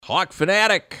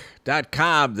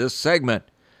HawkFanatic.com. This segment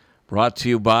brought to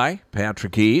you by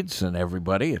Patrick Eads and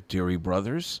everybody at Deary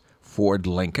Brothers Ford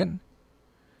Lincoln.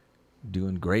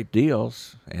 Doing great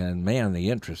deals. And, man, the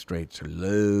interest rates are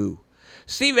low.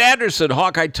 Steve Anderson,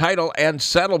 Hawkeye Title and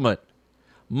Settlement.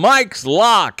 Mike's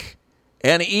Lock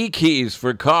and E-Keys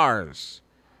for cars.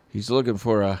 He's looking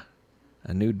for a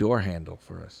new door handle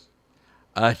for us.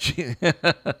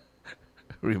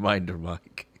 Reminder,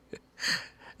 Mike.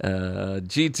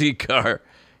 GT Car,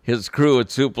 his crew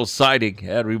at Supple Siding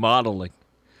and Remodeling.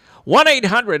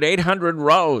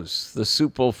 1-800-800-ROSE, the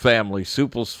Supple family,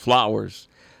 Supple's Flowers.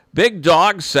 Big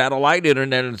Dog, Satellite,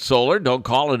 Internet, and Solar. Don't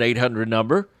call an 800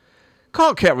 number.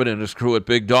 Call Kevin and his crew at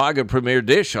Big Dog and Premier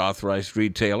Dish, authorized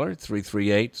retailer,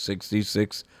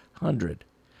 338-6600.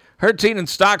 Hertine and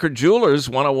Stocker Jewelers,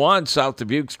 101 South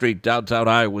Dubuque Street, downtown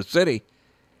Iowa City.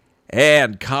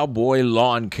 And Cowboy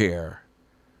Lawn Care.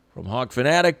 From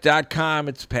HawkFanatic.com,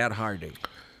 it's Pat Hardy.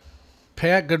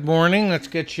 Pat, good morning. Let's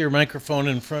get your microphone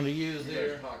in front of you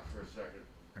there. Talk for a second.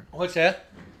 What's that?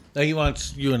 No, he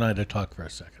wants you and I to talk for a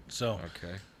second. So,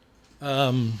 Okay.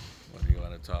 What do you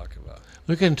want to talk about?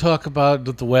 we can talk about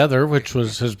the weather, which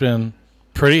has been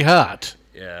pretty hot.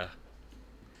 Yeah.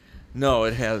 No,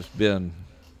 it has been.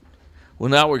 Well,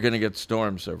 now we're going to get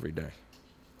storms every day.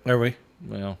 Are we?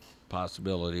 Well, a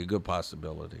good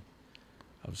possibility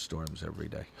of storms every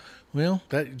day. Well,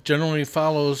 that generally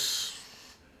follows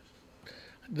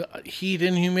the heat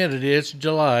and humidity. It's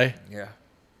July. Yeah.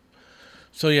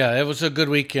 So, yeah, it was a good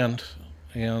weekend.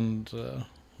 And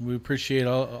we appreciate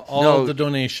all of the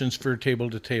donations for Table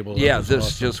to Table. Yeah, was this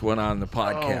awesome. just went on the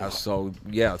podcast. So,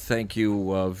 yeah, thank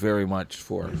you very much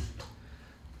for it.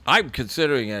 I'm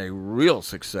considering it a real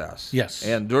success. Yes.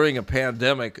 And during a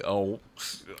pandemic, a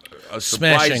Smashing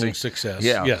surprising success.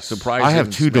 Yeah, Yes. surprising. I have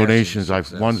two smashing donations.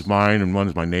 success. One's mine and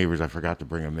one's my neighbor's. I forgot to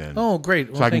bring them in. Oh,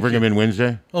 great. so I can bring them in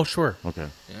Wednesday? Oh, sure. Okay.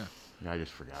 Yeah. I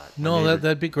just forgot. No,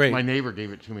 that'd be great. My neighbor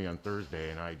gave it to me on Thursday,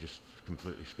 and I just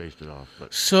completely spaced it off.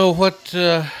 But So what's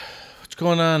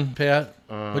going on, Pat?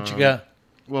 What you got?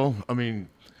 well, I mean,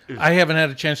 I haven't had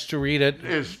a chance to read it.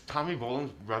 is Tommy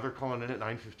Boland's brother calling in at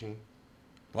 9:15?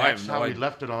 Well, I have That's no how we idea.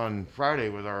 left it on Friday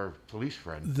with our police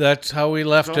friend. That's how we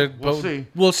left So, it. we'll but see.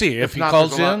 We'll see if he not,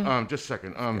 calls there's a in. lot- just a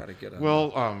second. gotta get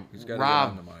on He's gotta get on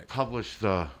Rob the mic. published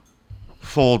the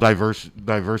full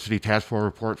diversity task force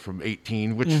report from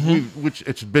 18, which which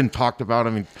it's been talked about.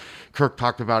 I mean, Kirk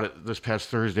talked about it this past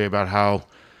Thursday about how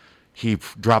he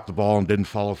dropped the ball and didn't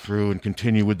follow through and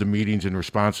continue with the meetings in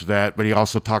response to that. But he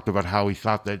also talked about how he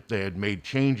thought that they had made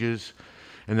changes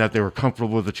and that they were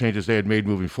comfortable with the changes they had made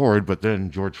moving forward. But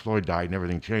then George Floyd died and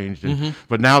everything changed. And,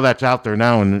 But now that's out there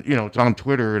now, and it's on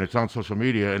Twitter and it's on social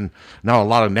media, and now a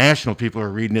lot of national people are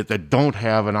reading it that don't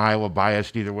have an Iowa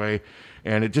bias either way,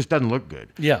 and it just doesn't look good.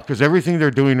 Yeah. Because everything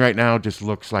they're doing right now just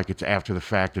looks like it's after the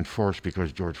fact and forced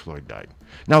because George Floyd died.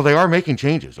 Now they are making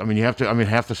changes. I mean, half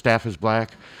the staff is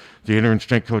black. The interim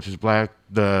strength coach is black.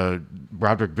 The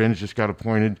Broderick Binns just got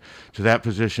appointed to that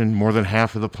position. More than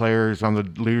half of the players on the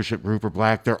leadership group are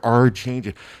black. There are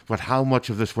changes, but how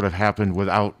much of this would have happened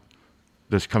without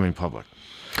this coming public?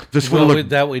 This Well,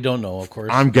 would that we don't know, of course.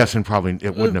 I'm guessing probably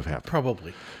it wouldn't have happened.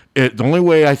 Probably. The only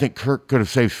way I think Kirk could have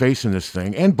saved face in this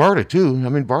thing, and Barta too. I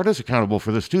mean, Barta's accountable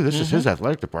for this too. This is his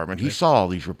athletic department. He saw all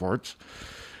these reports,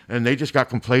 and they just got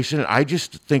complacent. I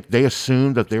just think they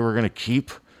assumed that they were going to keep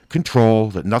control,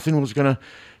 that nothing was going to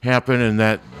happen, and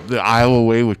that the Iowa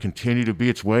way would continue to be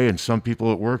its way, and some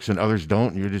people it works and others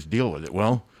don't, and you just deal with it.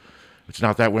 Well, it's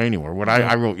not that way anymore. What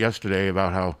I wrote yesterday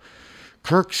about how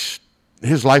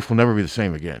his life will never be the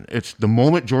same again. It's the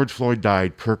moment George Floyd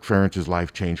died, Kirk Ferentz's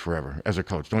life changed forever as a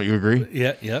coach. Don't you agree?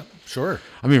 Yeah, sure.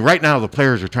 I mean, right now the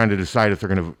players are trying to decide if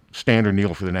they're going to stand or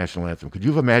kneel for the national anthem. Could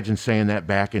you have imagined saying that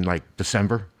back in like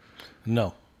December?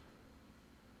 No.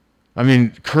 I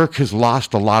mean, Kirk has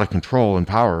lost a lot of control and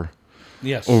power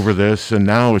Yes. over this, and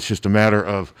now it's just a matter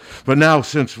of. But now,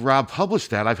 since Rob published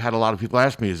that, I've had a lot of people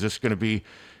ask me, "Is this going to be?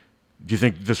 Do you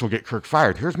think this will get Kirk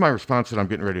fired?" Here's my response that I'm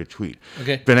getting ready to tweet.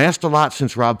 Okay. Been asked a lot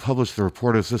since Rob published the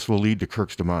report if this will lead to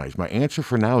Kirk's demise. My answer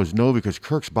for now is no, because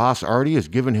Kirk's boss already has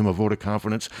given him a vote of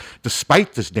confidence,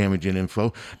 despite this damaging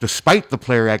info, despite the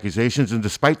player accusations, and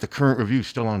despite the current review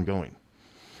still ongoing.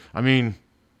 I mean,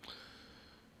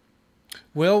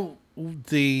 Well,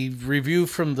 the review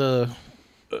from the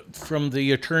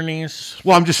attorneys.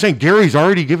 well, I'm just saying Gary's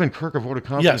already given Kirk a vote of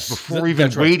confidence Yes, before even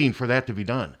that's right. waiting for that to be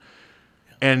done.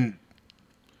 And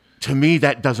to me,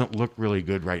 that doesn't look really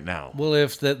good right now. Well,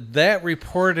 if that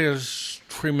report is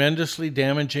tremendously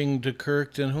damaging to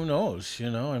Kirk, then who knows?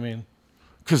 I mean,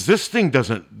 Because this thing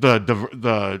doesn't,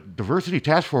 the diversity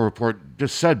task force report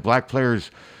just said black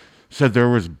players said there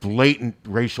was blatant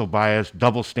racial bias,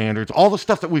 double standards, all the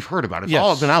stuff that we've heard about. It's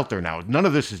all been out there now. None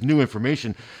of this is new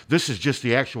information. This is just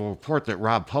the actual report that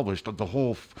Rob published, the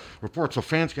whole report, so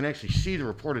fans can actually see the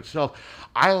report itself.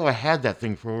 Iowa had that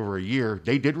thing for over a year.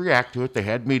 They did react to it. They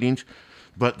had meetings,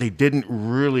 but they didn't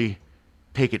really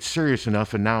take it serious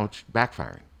enough, and now it's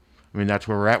backfiring. I mean, that's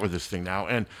where we're at with this thing now.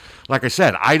 And like I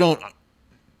said, I don't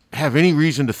have any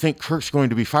reason to think Kirk's going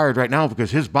to be fired right now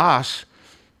because his boss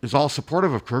is all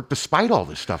supportive of Kirk despite all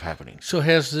this stuff happening. So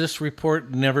has this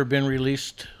report never been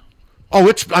released?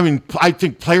 Oh, I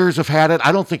think players have had it.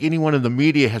 I don't think anyone in the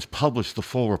media has published the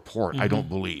full report, I don't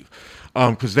believe.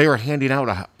 Because they were handing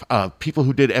out, people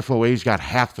who did FOAs got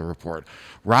half the report.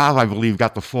 Rob, I believe,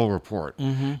 got the full report.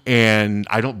 And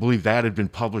I don't believe that had been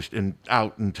published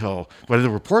out until, but the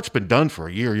report's been done for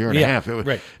a year and a half.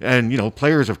 Right. And,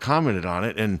 players have commented on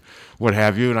it and what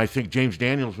have you. And I think James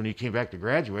Daniels, when he came back to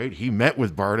graduate, he met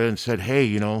with Barta and said, hey,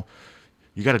 you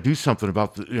got to do something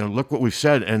about look what we've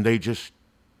said. And they just,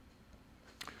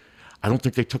 I don't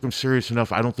think they took him serious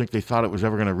enough. I don't think they thought it was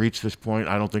ever going to reach this point.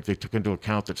 I don't think they took into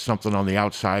account that something on the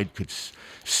outside could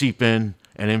seep in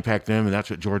and impact them, and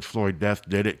that's what George Floyd death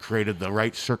did. It created the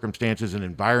right circumstances and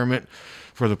environment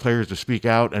for the players to speak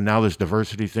out, and now this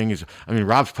diversity thing is,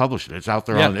 Rob's published it. It's out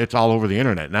there, it's all over the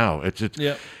internet now.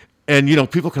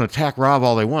 And, people can attack Rob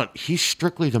all they want. He's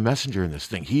strictly the messenger in this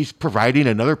thing. He's providing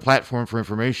another platform for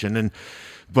information,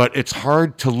 but it's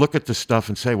hard to look at this stuff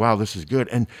and say, wow, this is good.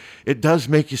 And it does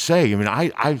make you say,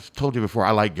 I've told you before,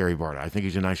 I like Gary Barta. I think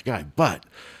he's a nice guy. But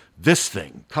this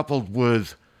thing, coupled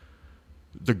with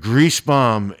the grease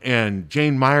bomb and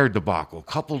Jane Meyer debacle,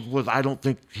 coupled with, I don't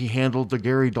think he handled the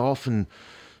Gary Dolphin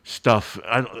stuff.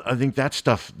 I think that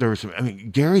stuff,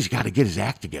 Gary's got to get his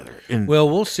act together. Well,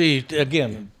 we'll see.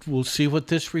 Again, we'll see what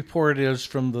this report is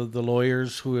from the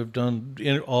lawyers who have done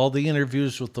all the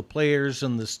interviews with the players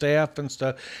and the staff and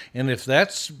stuff. And if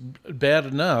that's bad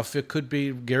enough, it could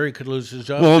be Gary could lose his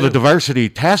job. Well, the diversity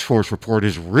task force report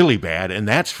is really bad, and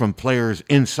that's from players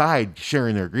inside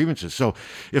sharing their grievances. So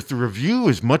if the review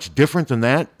is much different than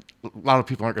that, a lot of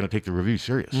people aren't going to take the review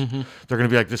serious. They're going to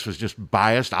be like, this was just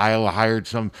biased. Iowa hired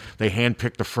they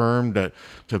handpicked a firm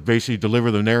to basically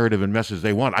deliver the narrative and message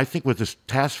they want. I think with this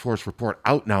task force report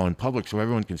out now in public so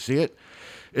everyone can see it,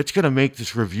 it's going to make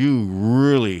this review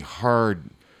really hard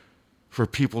for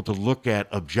people to look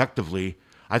at objectively.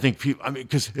 I think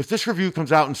because if this review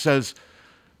comes out and says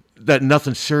that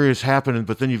nothing serious happened,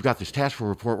 but then you've got this task force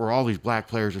report where all these black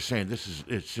players are saying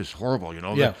it's just horrible,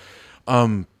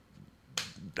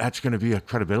 that's going to be a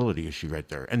credibility issue right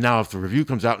there. And now if the review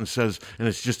comes out and says, and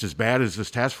it's just as bad as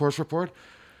this task force report,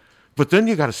 but then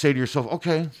you got to say to yourself,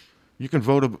 okay, you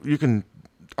can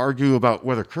argue about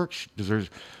whether Kirk deserves.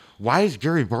 Why is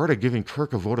Gary Barta giving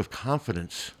Kirk a vote of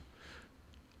confidence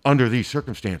under these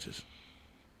circumstances?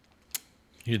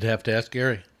 You'd have to ask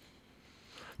Gary.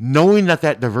 Knowing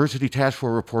that diversity task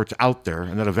force report's out there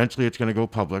and that eventually it's going to go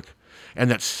public, and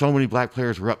that so many black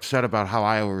players were upset about how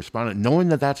Iowa responded, knowing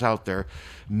that that's out there,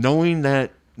 knowing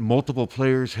that multiple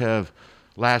players have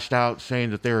lashed out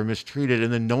saying that they were mistreated,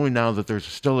 and then knowing now that there's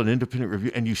still an independent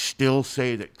review, and you still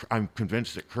say that I'm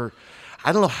convinced that Kirk,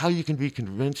 I don't know how you can be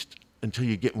convinced until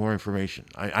you get more information.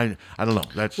 I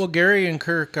don't know. Well, Gary and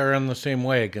Kirk are on the same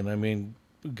wagon.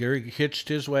 Gary hitched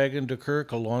his wagon to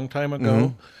Kirk a long time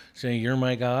ago, saying, you're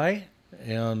my guy,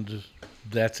 and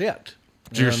that's it.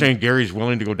 So you're saying Gary's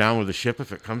willing to go down with the ship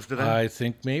if it comes to that? I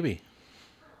think maybe.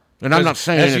 And I'm not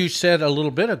saying... As you said a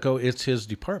little bit ago, it's his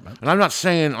department. And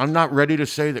I'm not ready to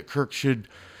say that Kirk should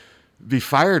be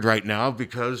fired right now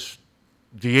because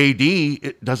the AD,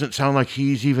 it doesn't sound like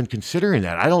he's even considering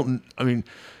that.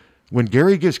 When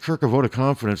Gary gives Kirk a vote of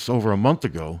confidence over a month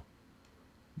ago,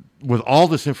 with all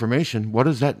this information, what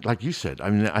is that, like you said?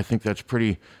 I think that's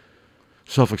pretty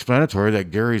self-explanatory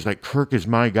that Gary's like, Kirk is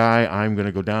my guy. I'm going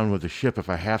to go down with the ship if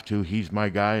I have to. He's my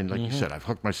guy. And like you said, I've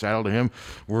hooked my saddle to him.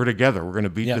 We're together. We're going to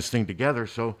beat this thing together.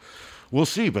 So we'll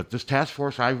see. But this task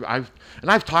force, I've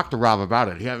talked to Rob about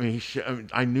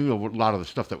it. I knew a lot of the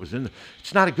stuff that was in there.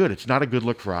 It's not a good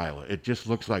look for Iowa. It just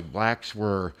looks like blacks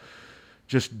were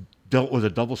just dealt with a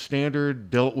double standard,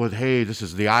 dealt with, hey, this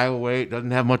is the Iowa way. It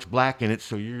doesn't have much black in it,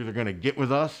 so you're either going to get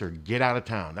with us or get out of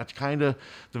town. That's kind of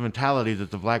the mentality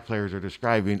that the black players are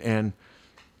describing. And,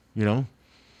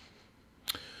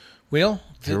 well,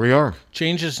 here we are.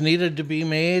 Changes needed to be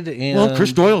made. And well,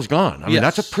 Chris Doyle's gone.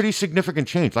 That's a pretty significant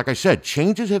change. Like I said,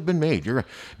 changes have been made.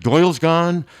 Doyle's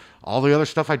gone. All the other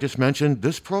stuff I just mentioned,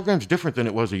 this program's different than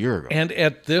it was a year ago. And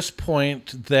at this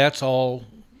point, that's all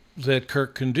that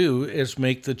Kirk can do is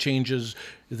make the changes.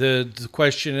 The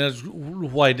question is,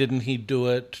 why didn't he do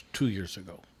it 2 years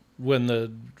ago when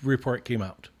the report came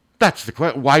out? That's the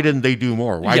question. Why didn't they do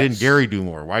more? Why didn't Yes. Gary do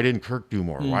more? Why didn't Kirk do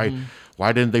more?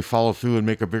 Why didn't they follow through and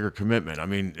make a bigger commitment? I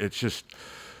mean, it's just.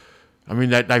 I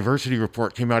mean, that diversity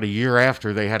report came out a year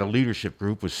after they had a leadership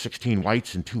group with 16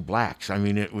 whites and 2 blacks. I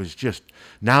mean, it was just,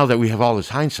 now that we have all this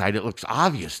hindsight, it looks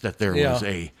obvious that there was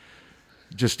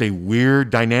just a weird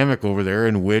dynamic over there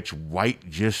in which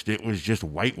it was just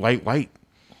white.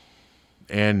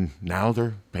 And now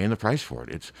they're paying the price for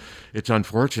it. It's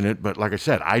unfortunate, but like I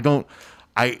said,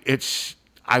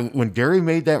 when Gary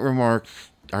made that remark,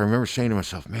 I remember saying to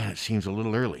myself, man, it seems a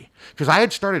little early. Because I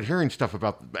had started hearing stuff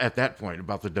at that point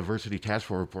about the diversity task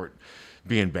force report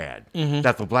being bad.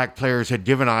 That the black players had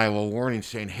given Iowa a warning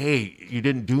saying, hey, you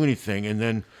didn't do anything. And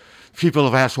then people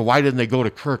have asked, well, why didn't they go to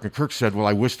Kirk? And Kirk said, well,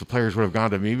 I wish the players would have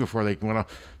gone to me before they went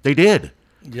off. They did.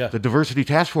 Yeah. The diversity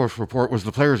task force report was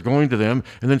the players going to them.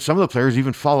 And then some of the players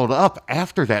even followed up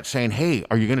after that saying, hey,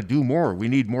 are you going to do more? We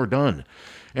need more done.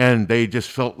 And they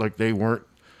just felt like they weren't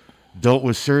dealt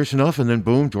with serious enough, and then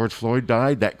boom, George Floyd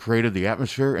died. That created the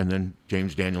atmosphere, and then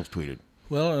James Daniels tweeted.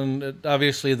 Well, and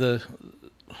obviously the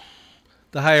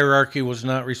hierarchy was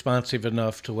not responsive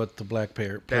enough to what the black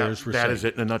players were saying. That is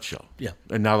it in a nutshell. Yeah.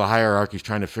 And now the hierarchy is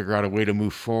trying to figure out a way to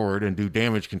move forward and do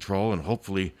damage control and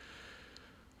hopefully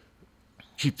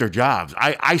keep their jobs.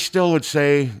 I still would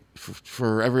say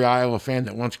for every Iowa fan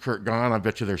that wants Kirk gone, I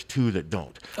bet you there's 2 that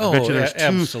don't. I bet you there's 2.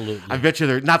 Absolutely. I bet you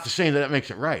they're not saying that makes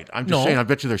it right. I'm just saying I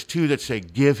bet you there's 2 that say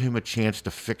give him a chance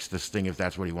to fix this thing if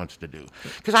that's what he wants to do.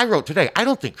 Because I wrote today, I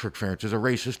don't think Kirk Ferentz is a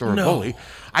racist or a bully.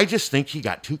 I just think he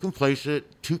got too complacent,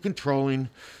 too controlling,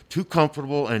 too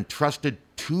comfortable, and trusted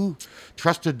 1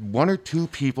 or 2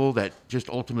 people that just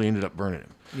ultimately ended up burning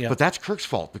him. Yeah. But that's Kirk's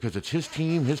fault because it's his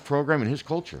team, his program, and his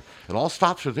culture. It all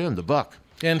stops with him, the buck.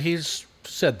 And he's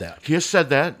said that. He has said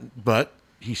that, but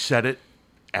he said it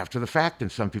after the fact in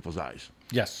some people's eyes.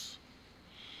 Yes.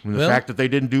 And the fact that they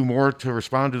didn't do more to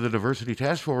respond to the diversity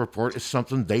task force report is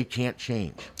something they can't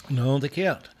change. No, they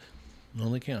can't.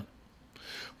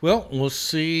 Well, we'll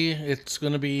see. It's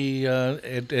going to be,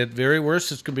 at very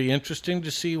worst, it's going to be interesting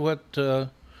to see what the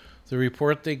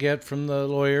report they get from the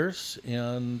lawyers,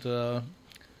 and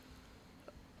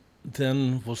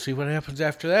then we'll see what happens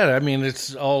after that. I mean,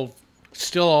 it's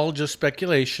still all just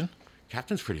speculation.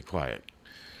 Captain's pretty quiet.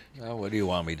 Well, what do you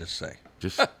want me to say?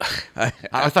 Just, I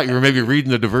thought you were maybe reading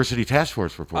the diversity task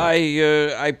force report.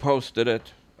 I posted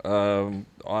it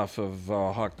off of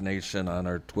Hawk Nation on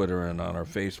our Twitter and on our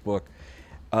Facebook.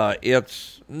 I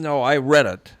read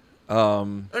it.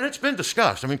 And it's been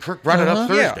discussed. I mean, Kirk brought it up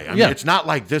Thursday. I mean, it's not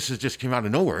like this has just came out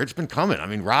of nowhere. It's been coming. I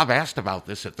mean, Rob asked about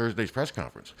this at Thursday's press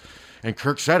conference. And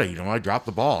Kirk said it. I dropped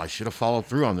the ball. I should have followed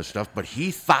through on this stuff. But he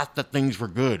thought that things were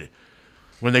good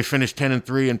when they finished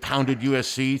 10-3 and pounded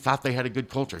USC. Thought they had a good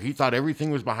culture. He thought everything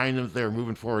was behind them. They were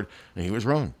moving forward, and he was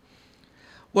wrong.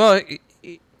 Well,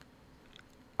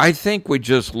 I think we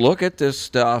just look at this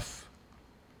stuff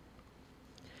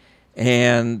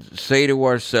and say to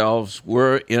ourselves,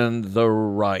 we're in the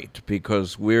right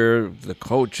because we're the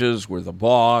coaches, we're the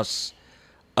boss,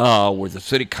 we're the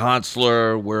city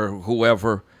councilor, we're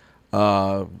whoever.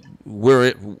 We're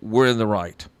in the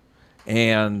right,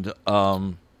 and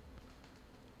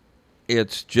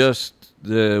it's just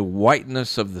the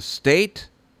whiteness of the state.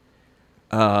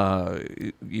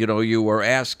 You are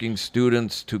asking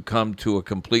students to come to a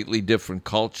completely different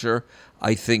culture.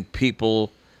 I think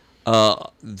people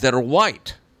that are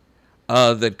white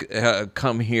that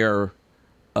come here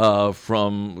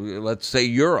from, let's say,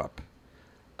 Europe,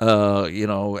 have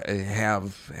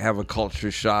a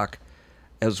culture shock,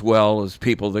 as well as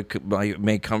people that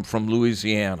may come from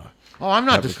Louisiana. Oh, I'm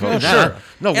not disputing that. Sure.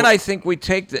 No, and I think we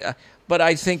take but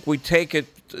I think we take it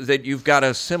that you've got to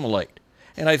assimilate.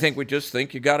 And I think we just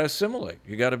think you got to assimilate.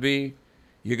 You got to be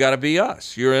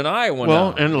us. You're in Iowa now.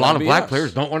 Well, and a lot of black us.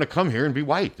 players don't want to come here and be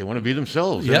white. They want to be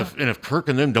themselves. Yeah. And if Kirk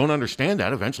and them don't understand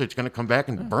that, eventually it's going to come back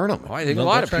and burn them. Well, I think a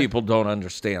lot of people don't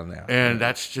understand that. And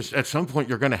that's just, at some point,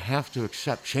 you're going to have to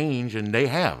accept change, and they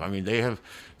have. I mean,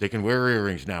 they can wear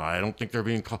earrings now. I don't think they're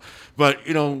being called. But,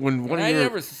 when one of I your...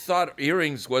 never thought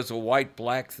earrings was a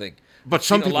white-black thing. But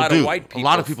some people do. A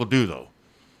lot of people do, though.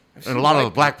 And a lot of the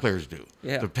black players do.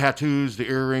 Yeah. The tattoos, the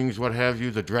earrings, what have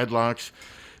you, the dreadlocks.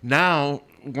 Now,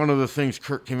 one of the things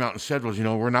Kirk came out and said was,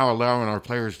 we're now allowing our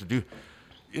players to do...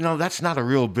 that's not a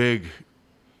real big...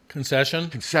 Concession?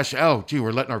 Oh, gee,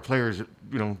 we're letting our players,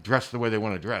 dress the way they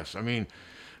want to dress. I mean,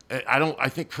 I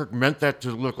think Kirk meant that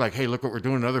to look like, hey, look what we're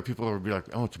doing. And other people would be like,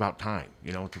 oh, it's about time.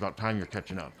 It's about time you're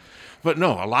catching up. But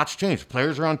no, a lot's changed.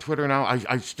 Players are on Twitter now. I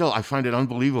find it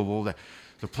unbelievable that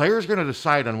the players are going to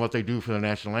decide on what they do for the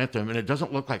national anthem, and it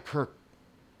doesn't look like Kirk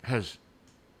is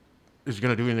is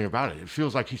going to do anything about it. It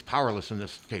feels like he's powerless in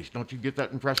this case. Don't you get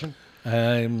that impression?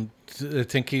 I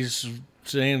think he's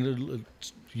saying,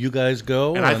 "You guys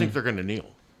go." And I think they're going to kneel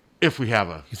if we have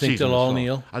a. You think season they'll all this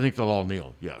fall. kneel? I think they'll all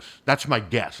kneel. Yes, that's my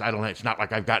guess. I don't. It's not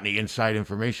like I've got any inside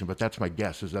information, but that's my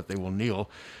guess is that they will kneel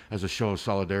as a show of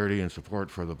solidarity and support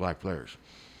for the black players.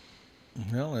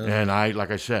 Well, And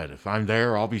like I said, if I'm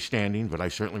there, I'll be standing, but I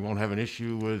certainly won't have an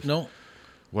issue with no.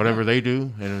 whatever they do.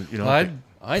 And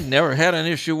I never had an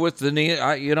issue with the knee.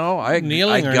 Kneeling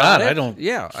I or got not, it. I don't-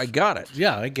 Yeah, I got it.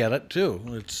 Yeah, I get it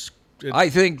too. I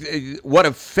think what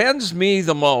offends me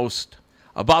the most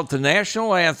about the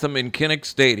national anthem in Kinnick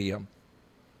Stadium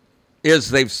is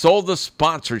they've sold the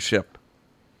sponsorship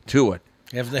to it.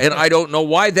 Have they? And I don't know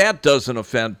why that doesn't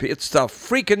offend people. It's the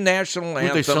freaking national anthem.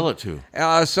 Who'd they sell it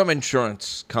to? Some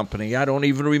insurance company. I don't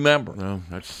even remember. No,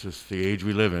 that's just the age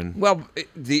we live in. Well,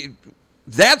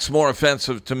 that's more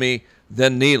offensive to me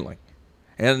than kneeling.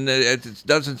 And it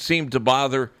doesn't seem to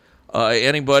bother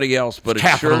anybody else. But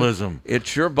Capitalism. It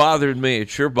sure bothered me. It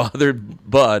sure bothered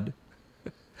Bud.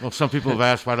 Well, some people have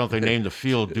asked why don't they name the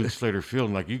field Duke Slater Field,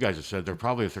 and like you guys have said, they're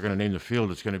probably if they're going to name the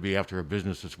field, it's going to be after a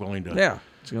business that's willing to. Yeah,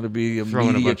 it's going to be a Throw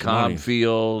in a bunch of money. MediaCom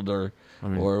field or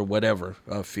whatever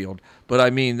field. But I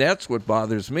mean, that's what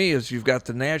bothers me is you've got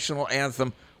the national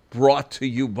anthem brought to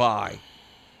you by.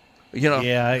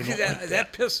 Yeah,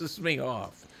 that pisses me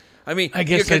off. I mean, I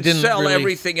guess you I can didn't sell really-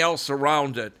 everything else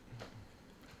around it.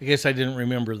 I guess I didn't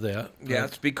remember that. Yeah,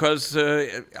 it's because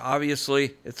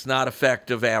obviously it's not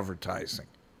effective advertising.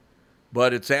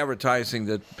 But it's advertising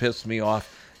that pissed me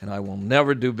off, and I will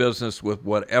never do business with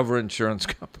whatever insurance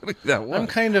company that was. I'm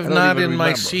kind of I don't not even in my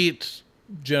remember. seat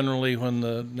generally when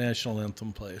the national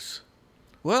anthem plays.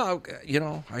 Well,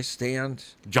 I stand.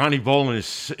 Johnny Bolin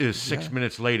is 6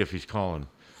 minutes late if he's calling.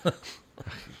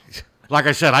 Like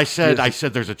I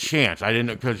said there's a chance. I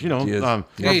didn't because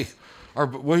Hey.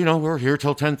 we're here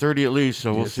till 10:30 at least,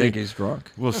 so we'll You see. think he's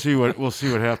drunk? We'll see what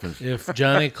happens. If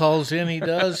Johnny calls in, he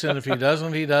does, and if he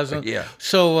doesn't, he doesn't. Yeah.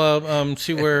 So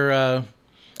see where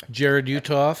Jared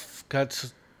Utoff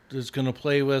is going to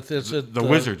play with. Is it The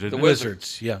Wizards, The isn't it?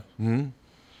 Wizards, yeah. Mm-hmm.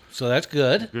 So that's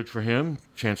good. Good for him.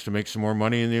 Chance to make some more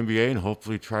money in the NBA and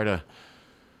hopefully try to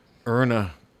earn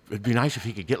a. It'd be nice if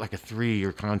he could get like a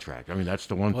 3-year contract. I mean, that's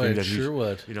the one Boy, thing it that sure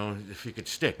would. if he could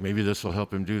stick. Maybe this will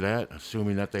help him do that,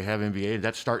 assuming that they have NBA.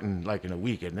 That's starting like in a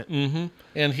week, isn't it? Mm-hmm.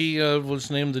 And he was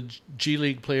named the G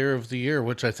League Player of the Year,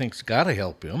 which I think's got to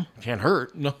help him. Can't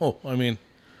hurt. No, I mean,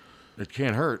 It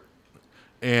can't hurt.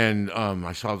 And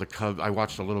I saw the Cubs. I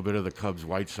watched a little bit of the Cubs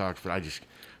White Sox, but I just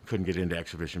couldn't get into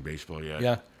exhibition baseball yet.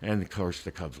 Yeah. And of course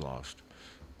the Cubs lost.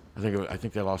 I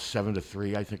think they lost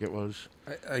 7-3. I think it was.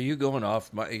 Are you going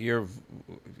off?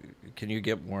 Can you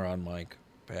get more on mic,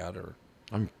 Pat? Or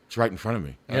It's right in front of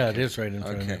me. yeah, it is right in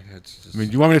front of okay, me. it's just, I mean,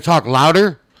 do you want me to talk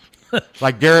louder,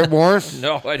 like Garrett Morris?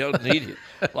 no, I don't need you.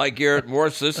 Like Garrett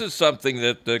Morris, this is something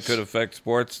that could affect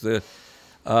sports. The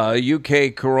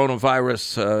UK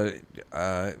coronavirus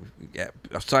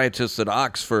scientists at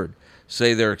Oxford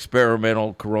say their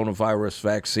experimental coronavirus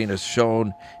vaccine has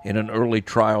shown in an early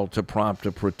trial to prompt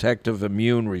a protective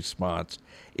immune response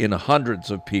in hundreds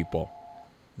of people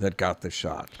that got the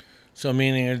shot. So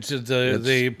meaning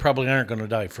they probably aren't going to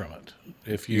die from it.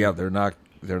 If you Yeah, they're not.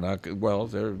 Well,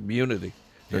 their immunity.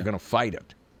 They're going to fight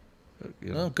it.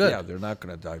 Oh, good. Yeah, they're not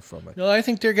going to die from it. No, I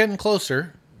think they're getting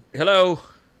closer. Hello.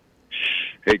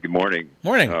 Hey, good morning.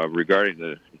 Morning. Regarding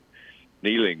the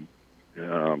kneeling,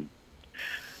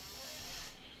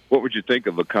 what would you think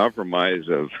of a compromise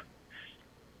of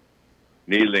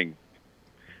kneeling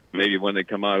maybe when they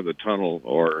come out of the tunnel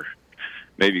or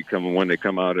maybe when they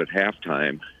come out at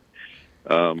halftime?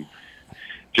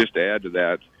 Just to add to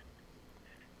that,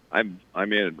 I'm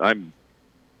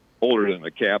older than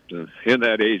the captain in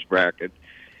that age bracket,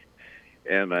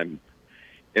 and I'm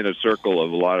in a circle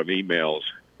of a lot of emails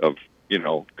of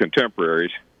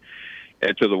contemporaries,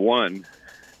 and to the one,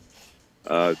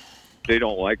 they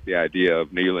don't like the idea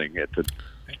of kneeling at the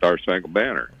Star Spangled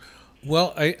Banner.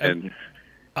 Well,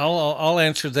 I'll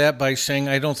answer that by saying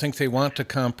I don't think they want to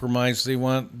compromise. They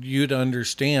want you to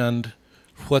understand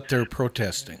what they're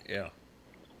protesting. Yeah.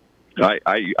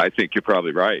 I think you're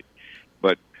probably right,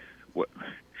 but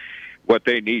what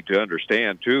they need to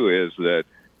understand too is that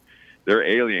they're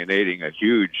alienating a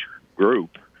huge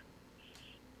group,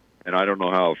 and I don't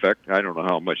know how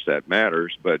much that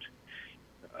matters, but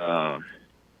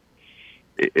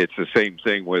it's the same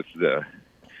thing with the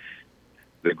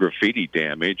graffiti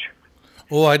damage.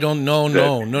 Oh, I don't know.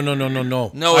 No. No,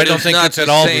 I it don't is think not it's the at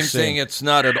all same the same thing. It's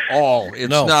not at all. It's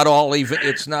No. not all even.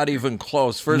 It's not even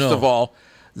close. First No. of all,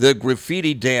 the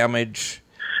graffiti damage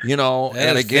You know, That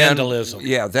and is again, vandalism.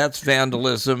 yeah, that's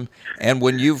vandalism. And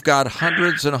when you've got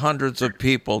hundreds and hundreds of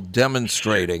people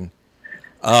demonstrating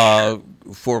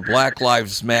for Black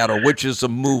Lives Matter, which is a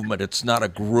movement, it's not a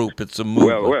group, it's a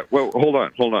movement. Well, hold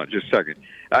on, just a second.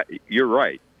 You're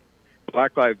right.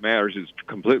 Black Lives Matters is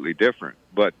completely different,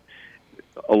 but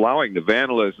allowing the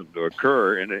vandalism to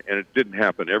occur, and it didn't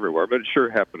happen everywhere, but it sure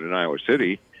happened in Iowa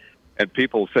City. And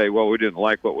people say, well, we didn't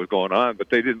like what was going on, but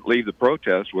they didn't leave the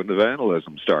protest when the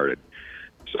vandalism started.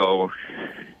 So,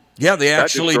 yeah, they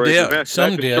actually did.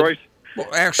 Some did. Well,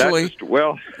 actually,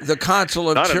 the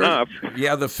consul not enough.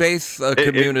 Yeah, the faith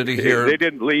community here. They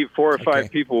didn't leave 4 or 5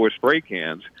 people with spray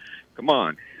cans. Come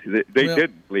on, they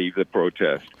didn't leave the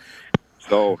protest.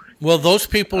 So, well, those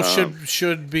people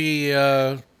should be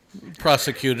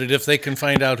prosecuted if they can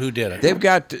find out who did it. They've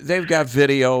got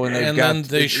video, and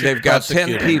they've got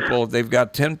 10 people. They've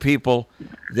got 10 people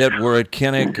that were at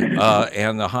Kinnick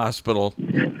and the hospital.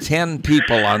 10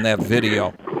 people on that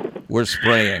video were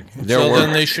spraying.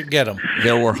 Then they should get them.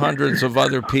 There were hundreds of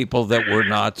other people that were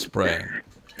not spraying.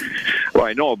 Well,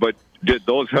 I know, but did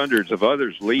those hundreds of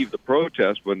others leave the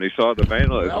protest when they saw the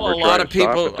vandalism? Well, a lot of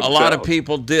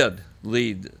people did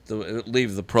leave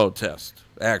the protest.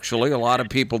 Actually, a lot of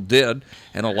people did,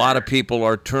 and a lot of people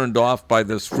are turned off by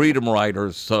this Freedom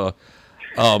Riders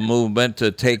movement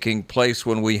taking place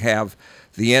when we have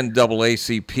the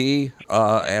NAACP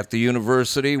at the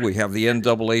university. We have the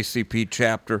NAACP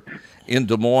chapter in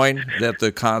Des Moines that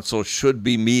the consul should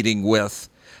be meeting with,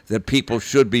 that people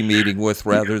should be meeting with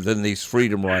rather than these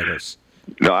Freedom Riders.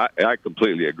 No, I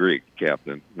completely agree,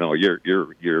 Captain. No,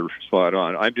 you're spot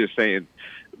on. I'm just saying,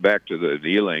 back to the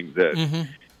kneeling, that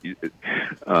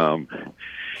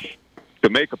to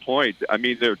make a point. I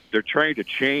mean, they're trying to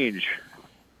change.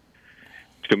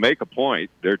 To make a point,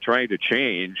 they're trying to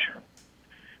change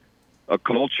a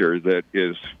culture that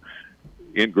is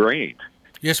ingrained.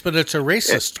 Yes, but it's a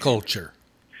racist culture.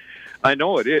 I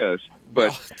know it is,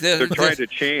 but they're trying to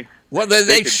change. Well,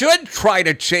 they should try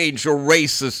to change a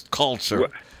racist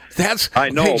culture. I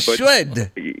know, they but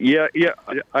should. Yeah.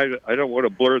 I don't want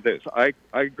to blur this. I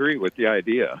agree with the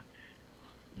idea,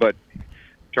 but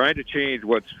trying to change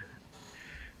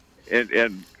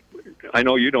and I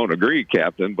know you don't agree,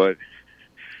 Captain, but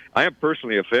I am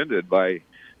personally offended by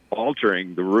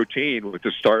altering the routine with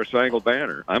the Star-Spangled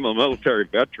Banner. I'm a military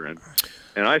veteran,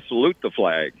 and I salute the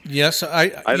flag. Yes, I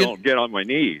don't get on my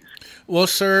knees. Well,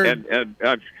 sir, and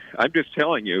I'm just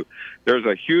telling you, there's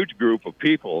a huge group of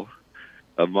people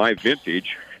of my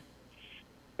vintage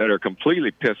that are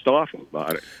completely pissed off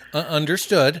about it.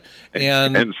 Understood.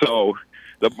 And so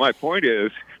my point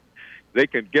is, they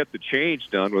can get the change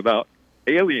done without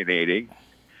alienating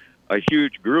a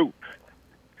huge group.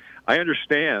 I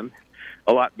understand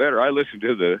a lot better. I listened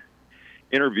to the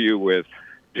interview with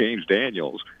James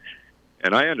Daniels,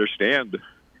 and I understand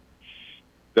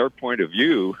their point of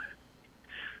view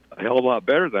a hell of a lot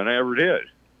better than I ever did.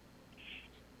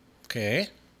 Okay.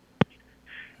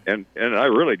 And I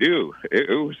really do.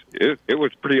 It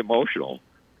was pretty emotional.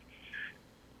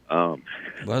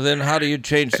 Well, then how do you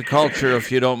change the culture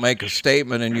if you don't make a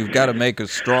statement? And you've got to make a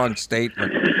strong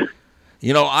statement.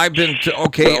 You know, I've been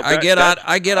I get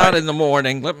out in the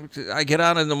morning. I get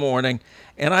out in the morning,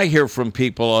 and I hear from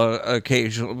people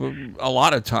occasionally, a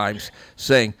lot of times,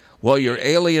 saying, "Well, you're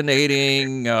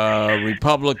alienating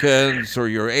Republicans or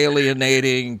you're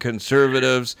alienating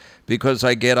conservatives," because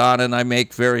I get on and I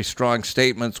make very strong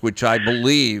statements, which I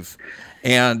believe.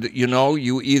 And you know,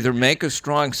 you either make a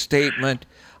strong statement.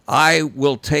 I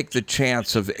will take the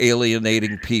chance of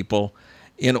alienating people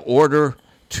in order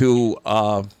to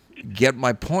get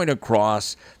my point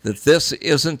across that this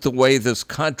isn't the way this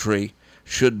country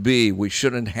should be. We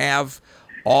shouldn't have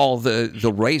all the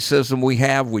racism we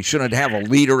have. We shouldn't have a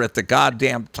leader at the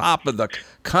goddamn top of the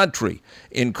country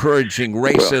encouraging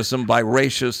racism by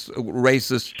racist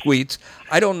tweets.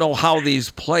 I don't know how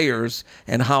these players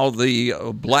and how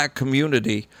the black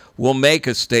community will make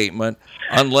a statement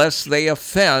unless they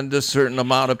offend a certain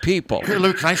amount of people. Here,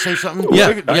 Luke, can I say something?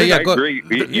 Yeah, I go agree.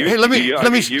 Hey, let me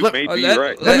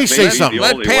say something.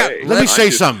 Let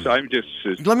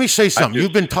me say something.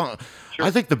 You've been talking. I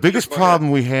think the biggest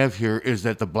problem we have here is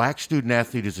that the black student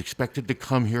athlete is expected to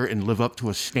come here and live up to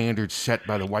a standard set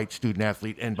by the white student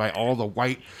athlete and by all the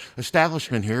white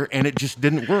establishment here, and it just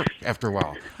didn't work after a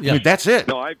while. Yeah. I mean, that's it.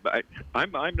 No,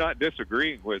 I'm not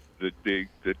disagreeing with that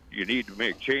you need to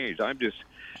make change. I'm just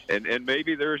and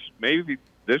maybe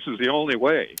this is the only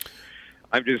way.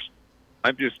 I'm just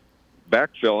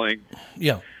backfilling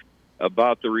Yeah.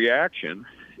 about the reaction,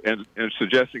 and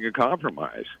suggesting a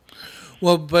compromise.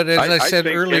 Well, but as I said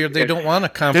think earlier, they don't want to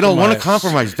compromise. They don't want to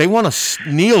compromise. They want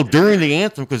to kneel during the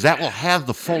anthem because that will have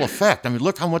the full effect. I mean,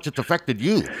 look how much it's affected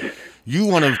you. You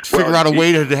want to figure out a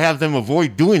way to have them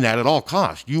avoid doing that at all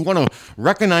costs. You want to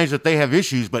recognize that they have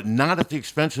issues, but not at the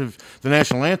expense of the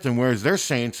national anthem, whereas they're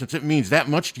saying, since it means that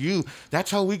much to you,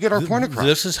 that's how we get our point across.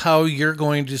 This is how you're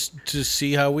going to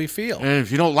see how we feel. And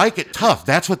if you don't like it, tough.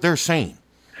 That's what they're saying.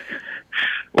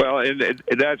 Well, and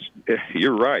that's,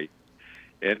 you're right,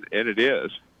 and it is,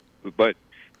 but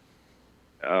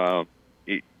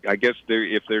I guess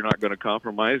if they're not going to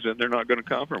compromise, then they're not going to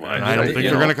compromise. I don't think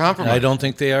they're going to compromise. I don't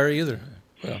think they are either.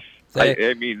 Well,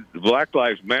 I mean, Black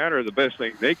Lives Matter, the best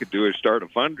thing they could do is start a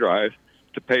fund drive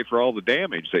to pay for all the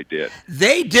damage they did.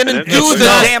 They didn't do the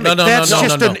No, damage. That's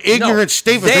just an ignorant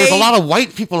statement. There's a lot of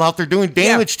white people out there doing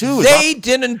damage, too. They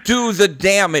didn't do the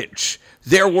damage.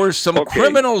 There were some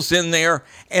criminals in there,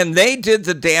 and they did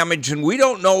the damage, and we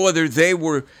don't know whether they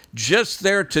were just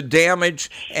there to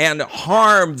damage and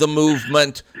harm the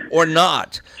movement or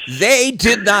not. They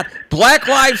did not. Black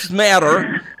Lives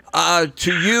Matter,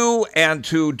 to you and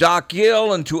to Doc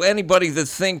Gill and to anybody that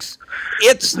thinks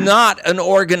it's not an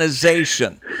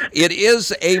organization. It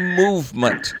is a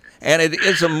movement, and it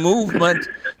is a movement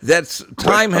that's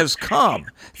time has come.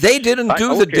 They didn't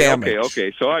do the damage.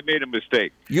 Okay. So I made a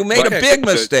mistake. You made a big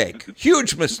mistake,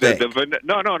 huge mistake.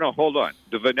 No. Hold on.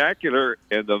 The vernacular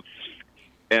and the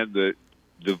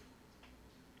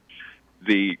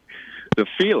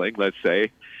feeling, let's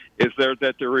say, is there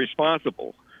that they're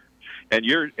responsible, and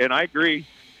I agree.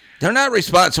 They're not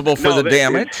responsible for the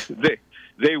damage.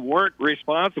 They weren't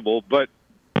responsible, but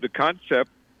the concept,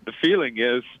 the feeling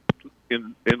is.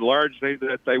 In large,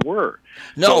 that they were.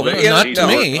 No, so not to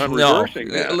me. No,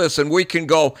 listen, we can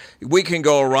go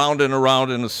around and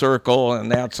around in a circle, and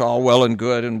that's all well and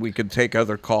good, and we can take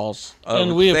other calls.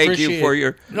 And we thank you for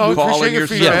your call and your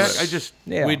service.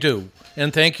 We do,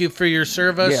 and thank you for your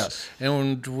service. Yes,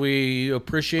 and we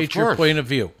appreciate your point of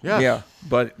view. Yeah.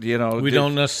 But, we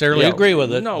don't necessarily agree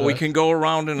with it. No, we can go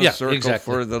around in a circle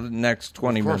for the next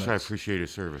 20 minutes. Of course, I appreciate his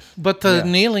service. But the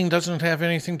kneeling doesn't have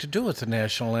anything to do with the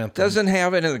national anthem. Doesn't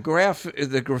have any the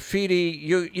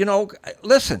graffiti.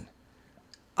 Listen.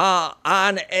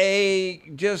 On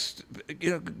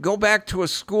go back to a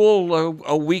school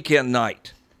a weekend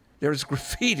night. There's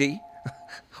graffiti,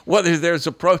 whether there's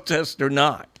a protest or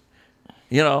not.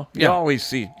 You always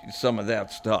see some of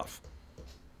that stuff.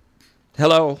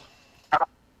 Hello.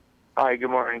 Hi, good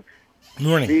morning. Good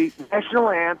morning. The national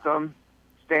anthem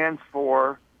stands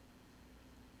for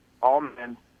all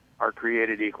men are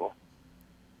created equal.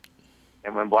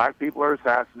 And when black people are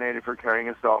assassinated for carrying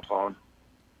a cell phone,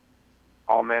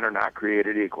 all men are not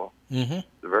created equal. Mm-hmm.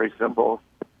 It's a very simple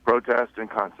protest and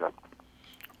concept.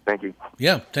 Thank you.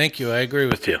 Yeah, thank you. I agree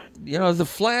with you. The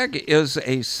flag is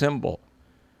a symbol.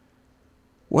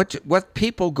 What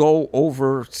people go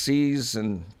overseas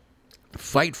and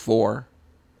fight for,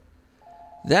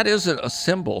 that isn't a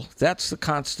symbol. That's the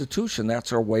Constitution.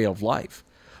 That's our way of life.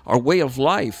 Our way of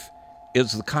life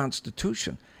is the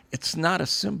Constitution. It's not a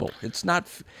symbol. It's not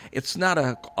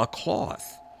a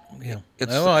cloth. Yeah.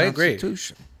 It's the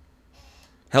Constitution.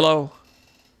 Hello?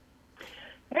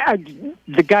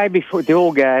 The guy before, the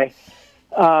old guy,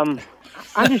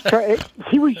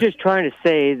 he was just trying to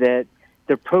say that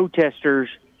the protesters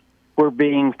were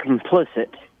being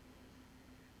complicit.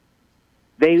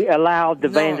 They allowed the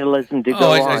vandalism to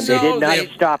go on. They did not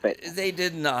stop it. They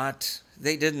did not.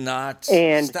 They did not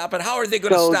and stop it. How are they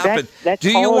going to stop it? That's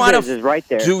all it is right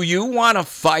there. Do you want a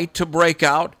fight to break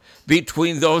out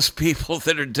between those people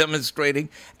that are demonstrating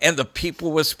and the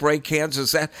people with spray cans?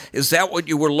 Is that what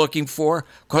you were looking for?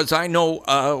 Because I know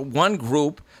one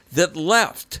group that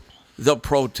left the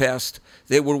protest.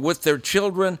 They were with their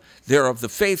children. They're of the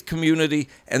faith community,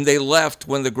 and they left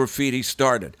when the graffiti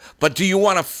started. But do you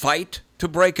want to fight to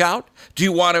break out? Do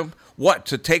you want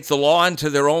to take the law into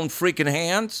their own freaking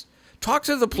hands? Talk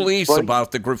to the police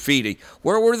about the graffiti.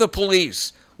 Where were the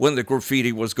police when the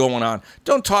graffiti was going on?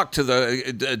 Don't talk to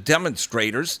the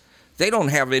demonstrators. They don't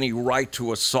have any right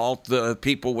to assault the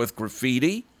people with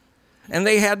graffiti. And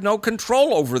they had no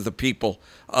control over the people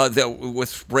with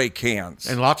spray cans.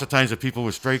 And lots of times the people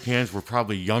with spray cans were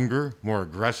probably younger, more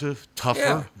aggressive,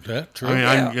 tougher. Yeah, true.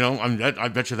 I mean, I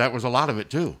bet you that was a lot of it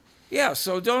too. Yeah,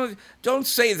 so don't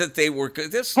say that they were.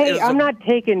 I'm not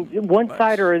taking one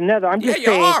side or another. I'm just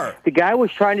saying the guy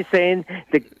was trying to say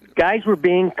the guys were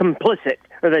being complicit.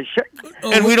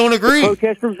 And we don't agree. The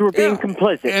protesters were being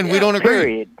complicit. And we don't agree.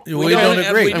 Period. We don't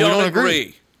agree. We don't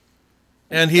agree.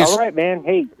 And he's all right, man.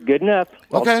 Hey, good enough.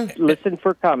 Okay. I'll listen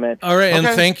for comment. all right. Okay.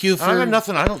 And thank you for I got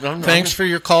nothing. I don't. thanks for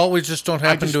your call. We just don't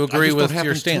happen to agree I just with don't happen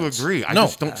your stance. To agree. I no,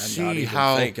 just don't I'm not see even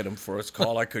how. thanking him for his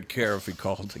call. I could care if he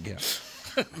called again.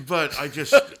 But I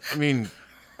mean,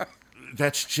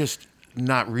 that's just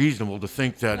not reasonable to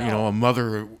think that a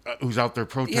mother who's out there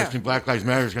protesting Black Lives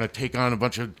Matter is going to take on a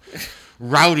bunch of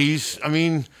rowdies. I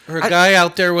mean, or a guy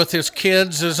out there with his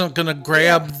kids isn't going to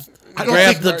grab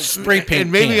the spray paint.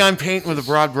 And maybe can. I'm painting with a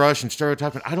broad brush and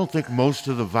stereotyping. I don't think most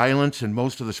of the violence and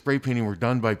most of the spray painting were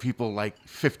done by people like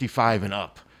 55 and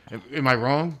up. Am I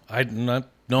wrong?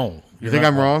 No. You think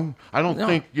I'm wrong? I don't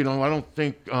think. I don't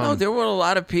think. No, there were a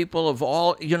lot of people of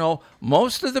all.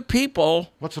 Most of the people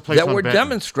What's the place that on were Benton?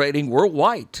 demonstrating were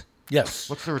white. Yes.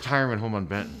 What's the retirement home on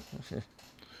Benton?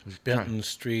 Benton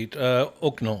Street,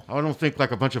 Oaknall. I don't think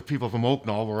like a bunch of people from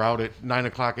Oaknall were out at 9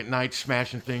 o'clock at night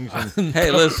smashing things. And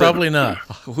Hey, listen, Probably not.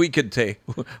 we can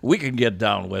get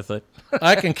down with it.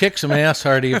 I can kick some ass,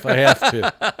 Hardy, if I have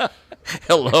to.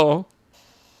 Hello.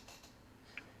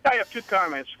 I have two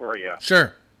comments for you.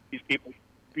 Sure.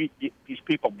 These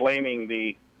people blaming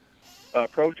the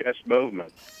protest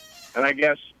movement, and I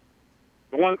guess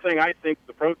the one thing I think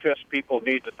the protest people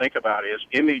need to think about is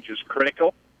image is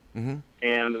critical, and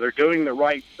they're doing the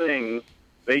right thing.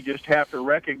 They just have to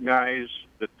recognize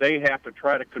that they have to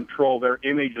try to control their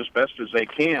image as best as they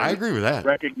can. I agree with that.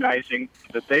 Recognizing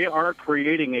that they are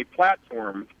creating a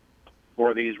platform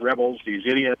for these rebels, these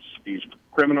idiots, these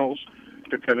criminals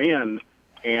to come in.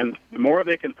 And the more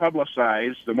they can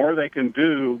publicize, the more they can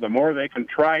do, the more they can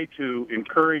try to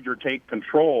encourage or take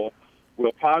control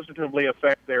will positively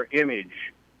affect their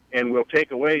image and will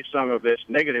take away some of this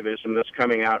negativism that's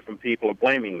coming out from people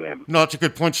blaming them. No, it's a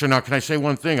good point, sir. Now, can I say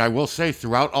one thing? I will say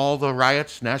throughout all the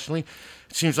riots nationally,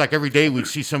 it seems like every day we'd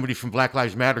see somebody from Black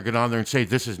Lives Matter get on there and say,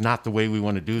 this is not the way we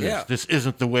want to do this. Yeah. This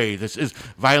isn't the way.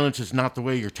 Violence is not the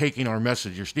way. You're taking our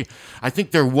message. I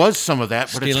think there was some of that.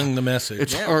 But Stealing the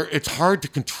message. It's hard to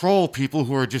control people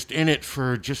who are just in it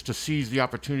just to seize the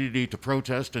opportunity to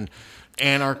protest and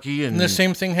anarchy. And the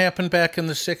same thing happened back in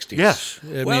the 60s. Yes.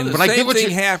 The same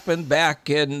thing happened back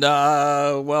in,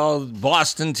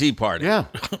 Boston Tea Party. Yeah.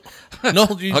 No,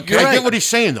 I get what he's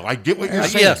saying, though. I get what you're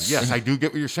saying. Yes. Yes, I do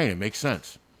get what you're saying. It makes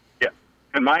sense. Yeah.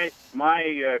 And my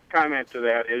comment to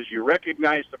that is you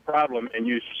recognize the problem and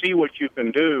you see what you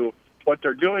can do. What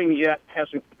they're doing yet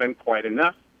hasn't been quite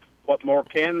enough. What more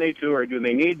can they do or do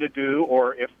they need to do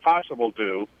or, if possible,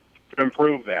 do to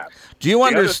improve that? Do you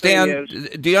understand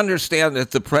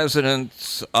that the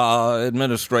president's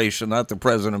administration, not the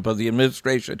president, but the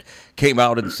administration came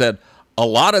out and said a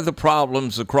lot of the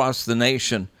problems across the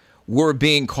nation were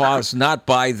being caused not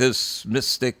by this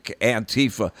mystic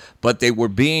Antifa, but they were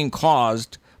being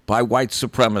caused by white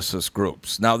supremacist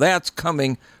groups. Now, that's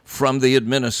coming from the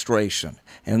administration,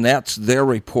 and that's their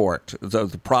report.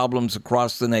 The problems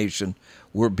across the nation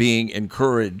were being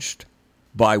encouraged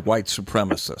by white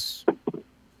supremacists.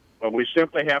 Well, we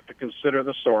simply have to consider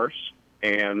the source,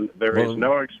 and there is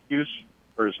no excuse,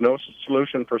 there is no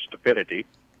solution for stupidity.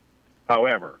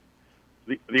 However,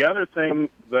 the other thing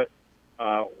that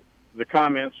the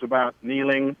comments about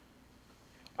kneeling,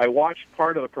 I watched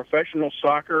part of the professional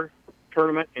soccer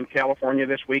tournament in California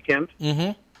this weekend.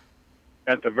 Mm-hmm.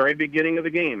 At the very beginning of the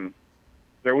game,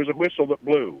 there was a whistle that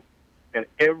blew, and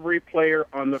every player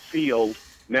on the field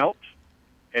knelt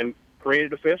and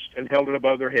created a fist and held it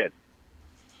above their head.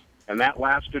 And that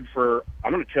lasted for,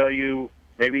 I'm going to tell you,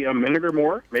 maybe a minute or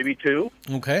more, maybe two.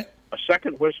 Okay. A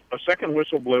second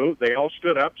whistle blew. They all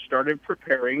stood up, started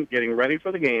preparing, getting ready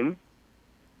for the game.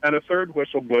 And a third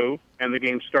whistle blew, and the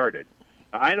game started.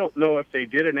 I don't know if they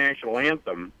did a national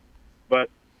anthem, but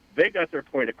they got their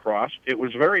point across. It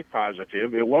was very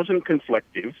positive. It wasn't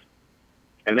conflictive.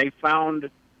 And they found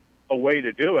a way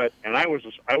to do it. And I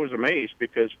was amazed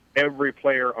because every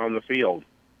player on the field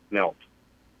knelt.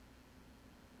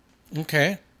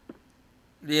 Okay.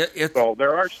 Yeah, so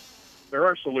there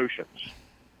are solutions.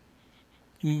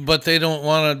 But they don't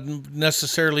want to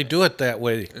necessarily do it that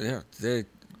way. Yeah,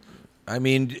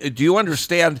 do you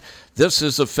understand this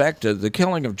has affected, the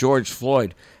killing of George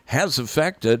Floyd has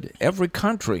affected every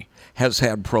country, has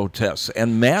had protests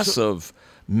and massive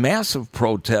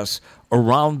protests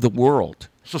around the world.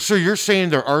 So, sir, you're saying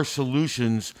there are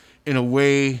solutions in a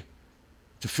way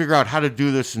to figure out how to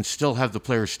do this and still have the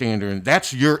players stand there. And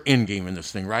that's your end game in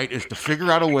this thing, right? Is to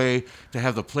figure out a way to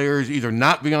have the players either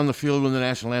not be on the field when the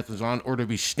national anthem's on or to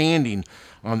be standing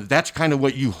on. That's kind of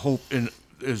what you hope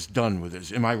is done with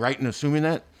this. Am I right in assuming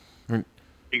that?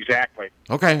 Exactly.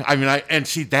 Okay. I mean,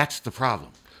 see, that's the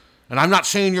problem. And I'm not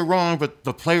saying you're wrong, but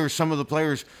some of the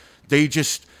players, they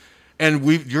just, And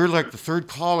you're like the third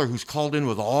caller who's called in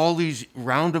with all these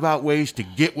roundabout ways to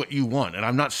get what you want. And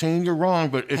I'm not saying you're wrong,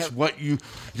 but it's what you're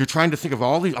trying to think of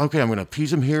all these. Okay, I'm going to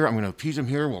appease him here. I'm going to appease him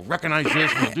here. We'll recognize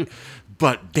this. We'll do.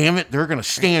 But damn it, they're going to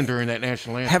stand during that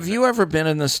national anthem. Have you ever been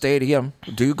in the stadium?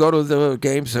 Do you go to the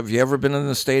games? Have you ever been in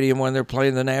the stadium when they're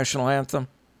playing the national anthem?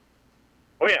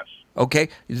 Oh, yes. Okay,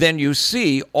 then you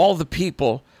see all the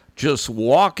people just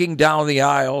walking down the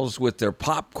aisles with their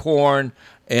popcorn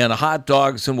and hot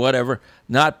dogs and whatever,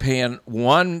 not paying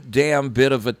one damn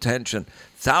bit of attention.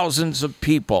 Thousands of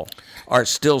people are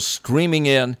still streaming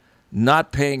in,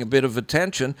 not paying a bit of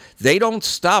attention. They don't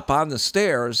stop on the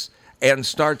stairs and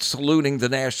start saluting the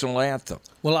national anthem.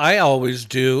 Well, I always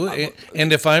do,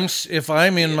 and if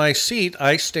I'm in my seat,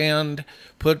 I stand,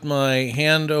 put my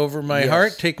hand over my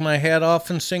heart, take my hat off,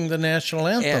 and sing the national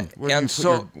anthem. Where do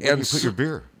you put your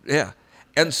beer? Yeah.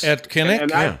 And at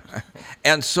Kinnick,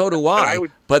 and so do I.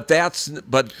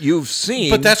 But you've seen.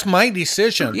 But that's my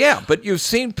decision. Yeah, but you've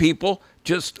seen people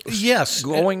just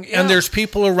going. And there's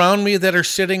people around me that are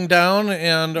sitting down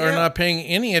and are not paying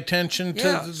any attention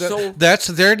to that's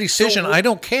their decision. I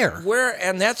don't care.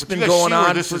 That's been going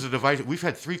on. This is a device. We've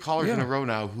had 3 callers in a row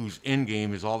now whose end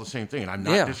game is all the same thing, and I'm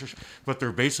not disrespectful, but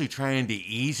they're basically trying to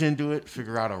ease into it,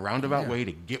 figure out a roundabout way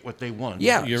to get what they want.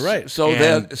 Yeah, you're right. So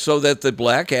that the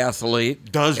black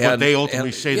athlete does what they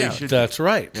ultimately say they should. That's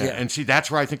right. Yeah. And see,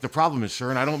 that's where I think the problem is, sir.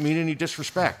 And I don't mean any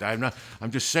disrespect. I'm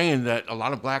just saying that a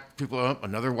lot of black people.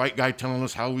 Another white guy telling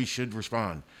us how we should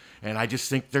respond. And I just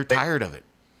think they're tired of it.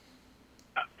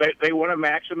 They want to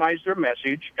maximize their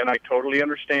message, and I totally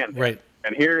understand that. Right.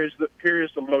 And here is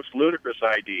the most ludicrous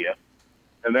idea,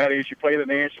 and that is you play the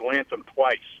national anthem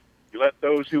twice. You let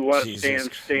those who want to stand,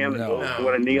 and those who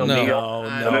want to kneel, kneel.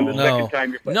 And then the second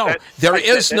time you're No, there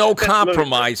is no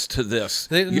compromise to this.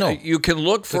 You can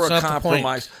look for a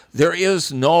compromise. There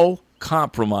is no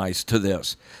compromise to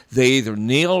this. They either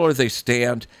kneel or they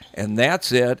stand, and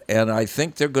that's it. And I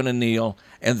think they're going to kneel,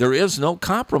 and there is no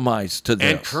compromise to this.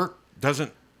 And Kirk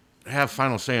doesn't have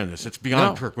final say on this. It's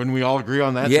beyond Kirk. When we all agree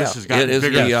on that, yeah, this has gotten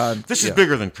bigger. Beyond, this is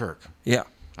bigger than Kirk. Yeah.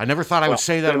 I never thought I would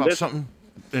say that about something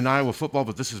in Iowa football,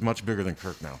 but this is much bigger than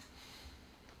Kirk now.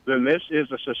 Then this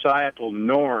is a societal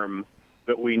norm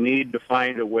that we need to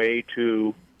find a way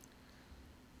to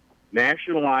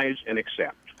nationalize and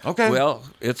accept. Okay. Well,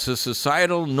 it's a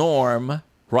societal norm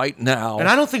right now. And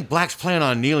I don't think blacks plan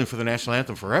on kneeling for the national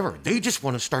anthem forever. They just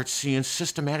want to start seeing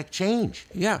systematic change.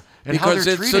 Yeah, and because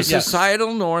it's a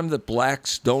societal norm that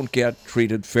blacks don't get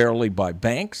treated fairly by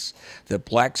banks, that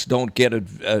blacks don't get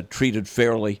treated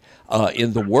fairly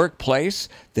in the workplace.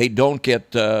 They don't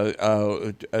get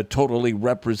totally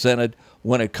represented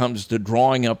when it comes to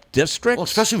drawing up districts. Well,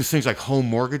 especially with things like home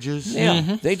mortgages.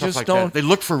 Yeah, they just like don't. That. They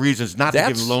look for reasons not to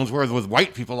give them loans, whereas with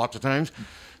white people lots of times,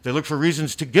 they look for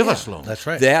reasons to give us loans. That's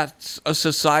right. That's a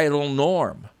societal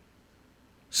norm.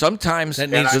 Sometimes that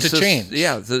needs to change.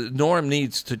 Yeah, the norm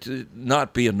needs to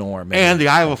not be a norm. And the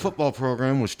Iowa football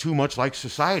program was too much like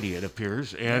society, it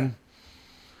appears, and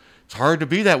it's hard to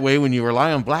be that way when you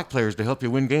rely on black players to help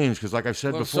you win games. Because, like I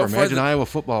said before, imagine Iowa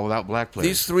football without black players.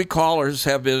 These 3 callers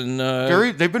have been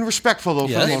they've been respectful, though.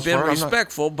 Yeah, they've been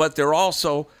respectful, but they're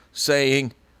also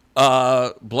saying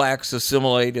blacks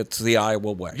assimilate. It's the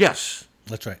Iowa way. Yes,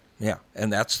 that's right. Yeah,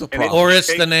 and that's the problem. Or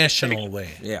it's the national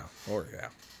way. Yeah,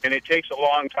 and it takes a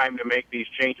long time to make these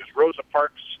changes. Rosa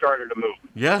Parks started a movement.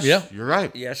 Yes, you're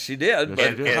right. Yes, she did. Yes, but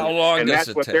she did. How long and does that's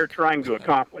it what take? they're trying to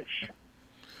accomplish.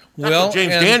 That's what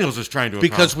James Daniels is trying to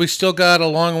accomplish. Because we still got a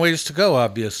long ways to go,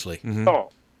 obviously. Mm-hmm. Oh,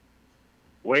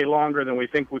 way longer than we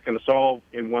think we can solve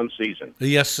in one season.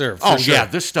 Yes, sir. Sure. Yeah,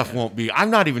 this stuff won't be. I'm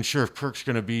not even sure if Kirk's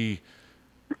going to be.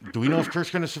 Do we know if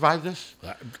Kirk's going to survive this?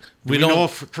 We don't know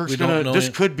if Kirk's going to. This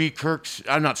could be Kirk's.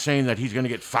 I'm not saying that he's going to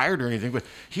get fired or anything, but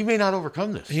he may not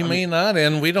overcome this. He may not,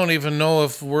 and we don't even know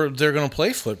if they're going to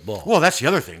play football. Well, that's the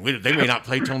other thing. They may not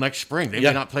play till next spring. They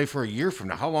may not play for a year from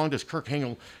now. How long does Kirk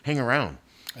hang around?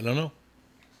 I don't know.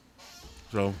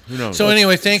 So who knows? So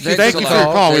anyway, thank you. Thank you for your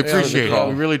call. We appreciate it.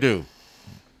 We really do.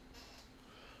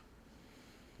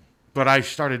 But I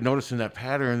started noticing that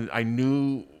pattern. I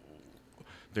knew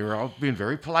they were all being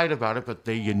very polite about it, but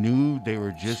you knew they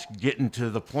were just getting to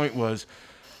the point was,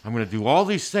 I'm going to do all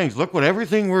these things. Look what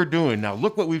everything we're doing. Now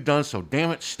look what we've done. So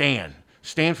damn it, stand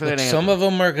for that anthem. Some of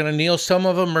them are going to kneel. Some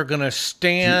of them are going to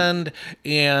stand,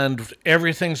 and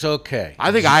everything's okay.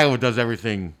 I think Iowa does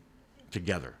everything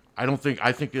together. I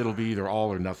think it'll be either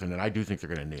all or nothing, and I do think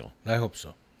they're going to kneel. I hope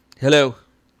so. Hello.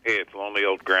 Hey, it's Lonely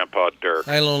Old Grandpa Dirk.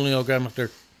 Hi, Lonely Old Grandpa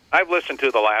Dirk. I've listened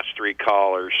to the last 3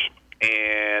 callers,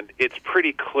 and it's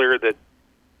pretty clear that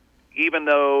even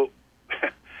though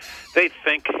they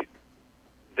think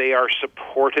they are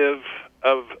supportive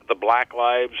of the Black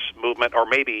Lives movement, or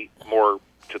maybe more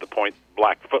to the point,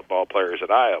 black football players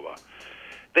at Iowa.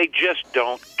 They just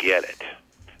don't get it.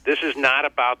 This is not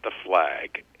about the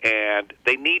flag, and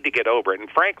they need to get over it. And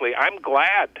frankly, I'm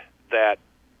glad that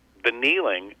the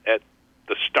kneeling at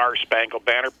the Star-Spangled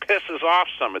Banner pisses off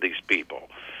some of these people,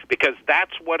 because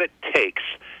that's what it takes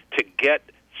to get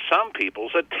some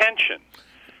people's attention.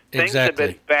 Things have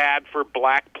been bad for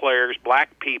black players,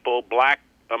 black people, black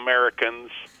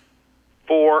Americans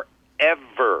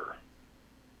forever.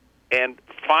 And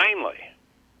finally,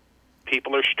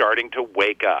 people are starting to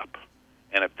wake up.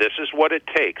 And if this is what it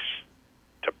takes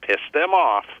to piss them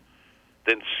off,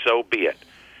 then so be it.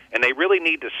 And they really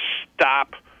need to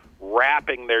stop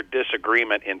wrapping their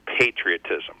disagreement in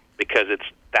patriotism, because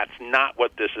that's not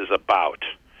what this is about.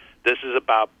 This is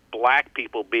about black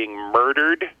people being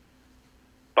murdered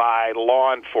by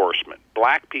law enforcement,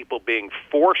 black people being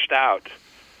forced out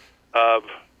of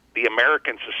the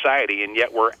American society, and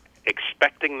yet we're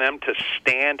expecting them to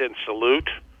stand and salute.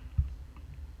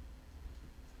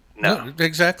 No.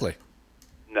 Exactly.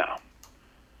 No.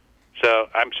 So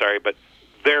I'm sorry, but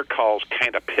their calls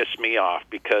kind of piss me off,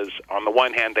 because on the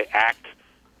one hand they act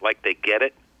like they get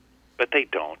it, but they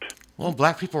don't. Well,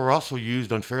 black people were also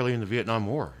used unfairly in the Vietnam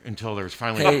War until there was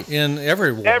finally... in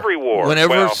every war. Every war.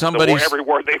 Whenever every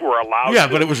war they were allowed Yeah,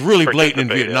 to but it was really blatant in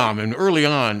participate Vietnam. And early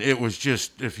on, it was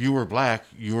just, if you were black,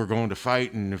 you were going to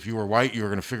fight, and if you were white, you were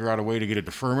going to figure out a way to get a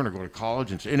deferment or go to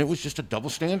college. And it was just a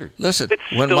double standard. Listen, It's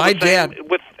when still my the same dad...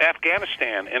 with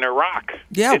Afghanistan and Iraq.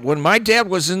 Yeah, when my dad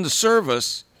was in the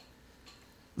service,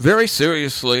 very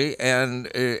seriously, and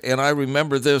I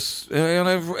remember this, and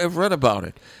I've read about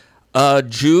it.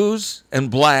 Jews and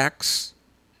blacks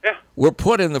were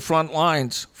put in the front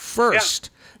lines first,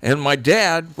 and my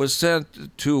dad was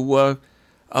sent to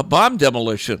a bomb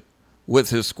demolition with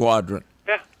his squadron.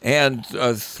 And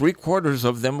 3/4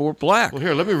 of them were black. Well,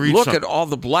 here, let me read Look something. at all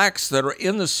the blacks that are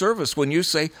in the service. When you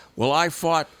say, well, I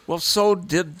fought, well, so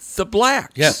did the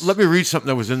blacks. Yes. Let me read something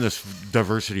that was in this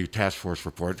diversity task force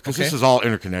report, because this is all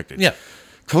interconnected. Yeah.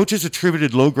 Coaches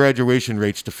attributed low graduation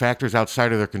rates to factors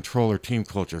outside of their control or team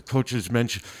culture. Coaches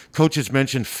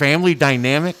mentioned family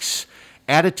dynamics,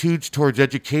 attitudes towards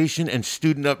education, and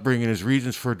student upbringing as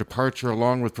reasons for departure,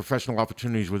 along with professional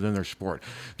opportunities within their sport.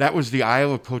 That was the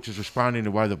Iowa coaches responding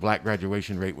to why the black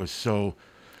graduation rate was so.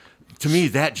 To me,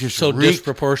 that just so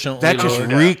disproportionately. That just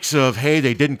reeks of, hey,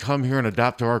 they didn't come here and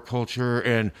adopt to our culture,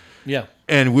 and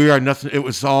we are nothing. It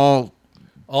was all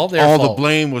their fault. The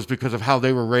blame was because of how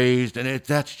they were raised, and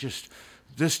this just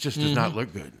does not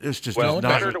look good. This just does not.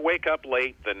 Better to wake up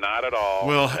late than not at all.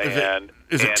 Well,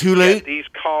 is it too yet late? These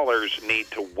callers need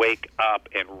to wake up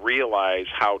and realize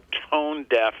how tone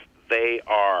deaf they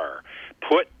are.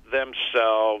 Put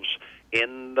themselves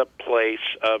in the place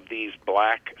of these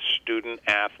black student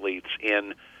athletes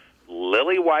in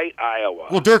Lily White, Iowa.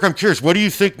 Well, Dirk, I'm curious. What do you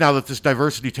think now that this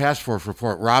diversity task force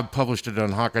report, Rob published it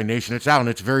on Hawkeye Nation, it's out and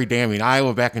it's very damning.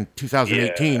 Iowa back in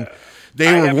 2018,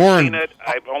 they were warned. Seen it.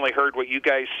 I've only heard what you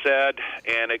guys said,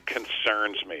 and it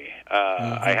concerns me.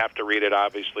 I have to read it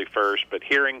obviously first, but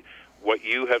hearing what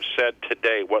you have said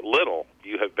today, what little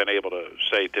you have been able to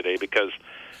say today, because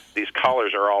these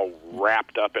callers are all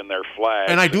wrapped up in their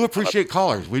flags. And I do appreciate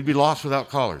callers. We'd be lost without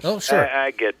callers. Oh, sure.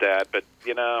 I get that, but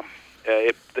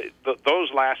if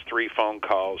those last 3 phone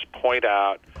calls point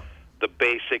out the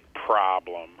basic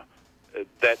problem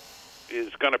that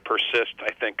is going to persist,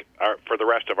 I think, for the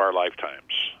rest of our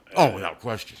lifetimes. Oh, without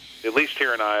question. At least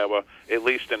here in Iowa, at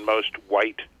least in most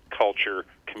white culture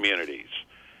communities,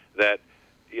 that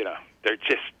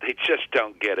they just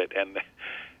don't get it, and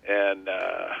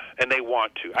they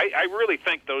want to. I really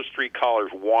think those 3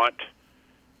 callers want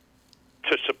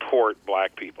to support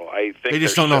black people. I think they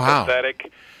just they're don't know how.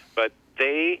 Sympathetic, but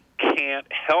they can't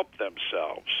help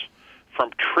themselves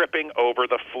from tripping over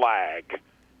the flag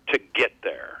to get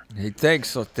there. Hey,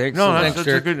 thanks. No, that's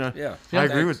a good one. Yeah. I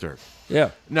agree with Dirk.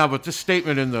 Yeah. No, but this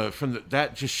statement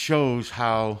that just shows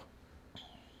how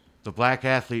the black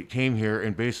athlete came here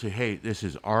and basically, hey, this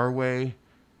is our way,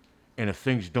 and if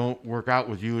things don't work out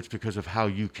with you, it's because of how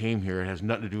you came here. It has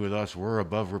nothing to do with us. We're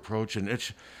above reproach, and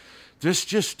this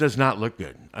just does not look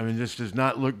good. I mean, this does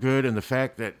not look good, and the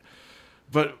fact that,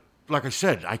 but like I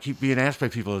said, I keep being asked by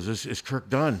people, is Kirk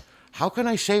done? How can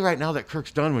I say right now that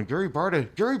Kirk's done when Gary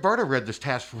Barta read this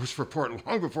task force report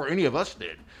long before any of us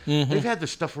did? Mm-hmm. They've had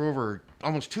this stuff for over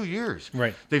almost 2 years.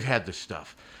 Right. They've had this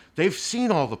stuff. They've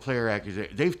seen all the player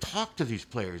accusations. They've talked to these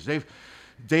players.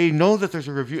 They know that there's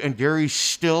a review, and Gary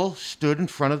still stood in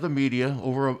front of the media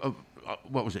over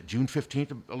what was it, June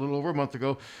 15th, a little over a month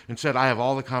ago, and said, I have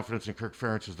all the confidence in Kirk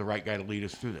Ferentz as the right guy to lead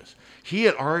us through this.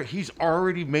 He's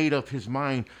already made up his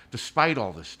mind despite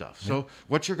all this stuff. So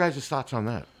what's your guys' thoughts on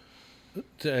that?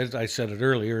 As I said it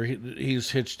earlier, he's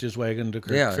hitched his wagon to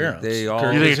Kirk Ferentz.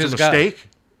 You think it's a mistake?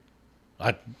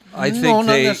 I think not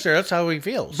necessarily. That's how he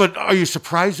feels. But are you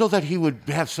surprised, though, that he would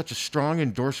have such a strong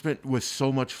endorsement with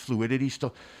so much fluidity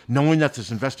still, knowing that this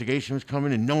investigation was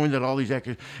coming and knowing that all these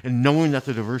actors and knowing that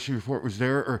the diversity report was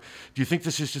there? Or do you think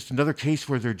this is just another case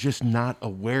where they're just not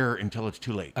aware until it's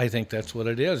too late? I think that's what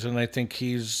it is. And I think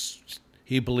he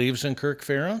believes in Kirk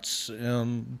Ferentz.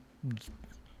 And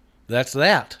that's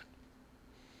that.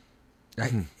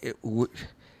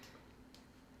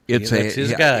 That's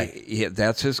his guy. Yeah,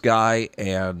 that's his guy,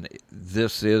 and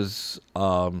this is.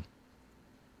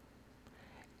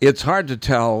 It's hard to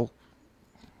tell.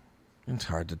 It's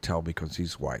hard to tell because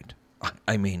he's white.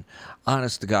 I mean,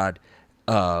 honest to God,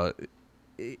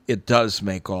 it does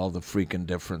make all the freaking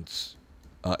difference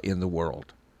in the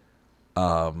world.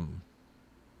 I've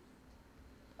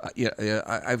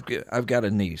got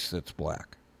a niece that's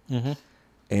black,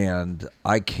 and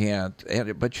I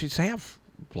can't. But she's half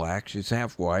black, she's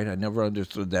half white. I never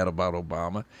understood that about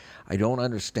Obama. I don't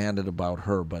understand it about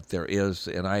her, but there is,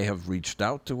 and I have reached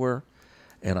out to her,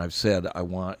 and I've said I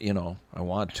want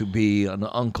to be an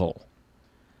uncle,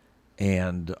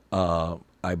 and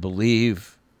I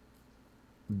believe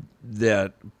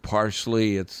that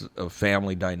partially it's a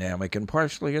family dynamic, and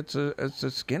partially it's a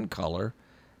skin color,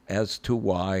 as to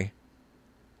why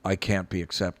I can't be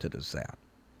accepted as that,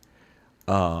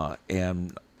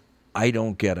 and I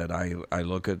don't get it. I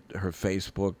look at her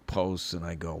Facebook posts and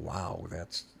I go, wow,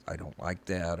 I don't like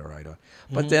that, or I don't.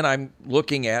 But then I'm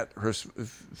looking at her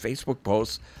Facebook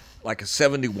posts like a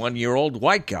 71-year-old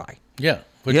white guy. Yeah.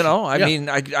 I mean,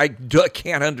 I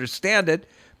can't understand it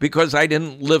because I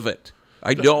didn't live it.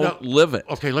 I don't live it.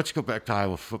 Okay, let's go back to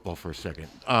Iowa football for a second.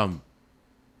 I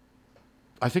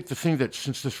think the thing that,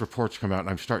 since this report's come out and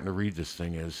I'm starting to read this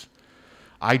thing, is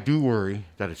I do worry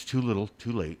that it's too little,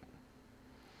 too late.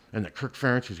 And that Kirk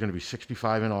Ferentz, who's going to be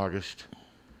 65 in August,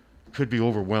 could be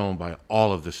overwhelmed by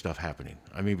all of this stuff happening.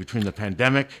 I mean, between the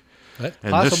pandemic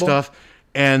this stuff,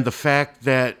 and the fact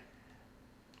that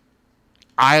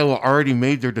Iowa already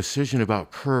made their decision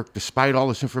about Kirk, despite all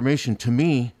this information, to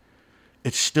me,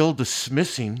 it's still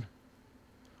dismissing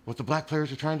what the black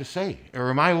players are trying to say. Or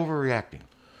am I overreacting?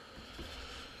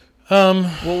 Well,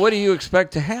 what do you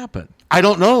expect to happen? I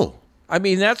don't know. I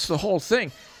mean, that's the whole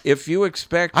thing. If you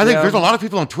expect... I think there's a lot of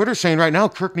people on Twitter saying right now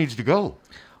Kirk needs to go.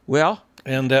 Well...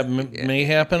 And that may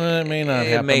happen and it may not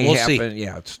happen. We'll see.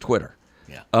 Yeah, it's Twitter.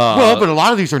 Yeah. Well, but a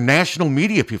lot of these are national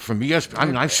media people from ESPN. I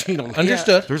mean, I've seen...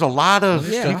 Understood. There's a lot of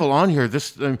people on here.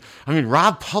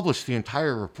 Rob published the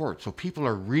entire report, so people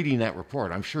are reading that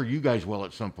report. I'm sure you guys will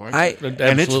at some point.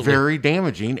 And it's very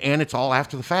damaging, and it's all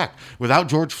after the fact. Without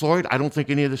George Floyd, I don't think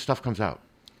any of this stuff comes out.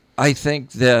 I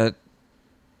think that...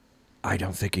 I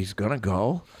don't think he's going to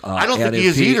go. I don't think he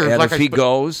is either. And if he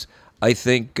goes, I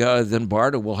think then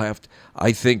Barta will have to.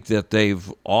 I think that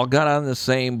they've all got on the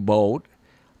same boat,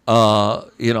 and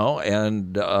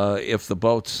if the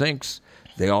boat sinks,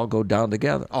 they all go down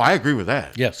together. Oh, I agree with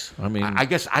that. Yes. I mean, I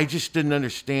guess I just didn't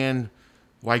understand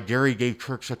why Gary gave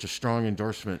Kirk such a strong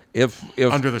endorsement if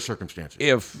under the circumstances.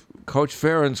 If Coach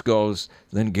Ferentz goes,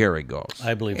 then Gary goes.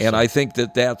 I believe so. And I think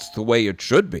that that's the way it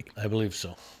should be. I believe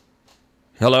so.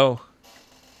 Hello?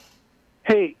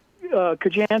 Hey,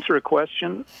 could you answer a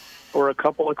question or a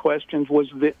couple of questions? Was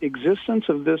the existence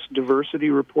of this diversity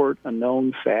report a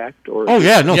known fact? Or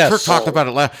Kirk talked about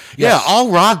it last. Yeah, all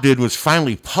Rob did was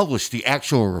finally publish the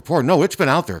actual report. No, it's been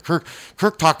out there. Kirk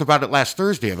talked about it last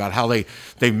Thursday about how they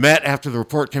met after the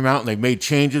report came out and they made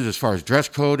changes as far as dress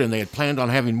code, and they had planned on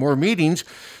having more meetings.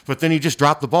 But then he just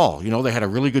dropped the ball. They had a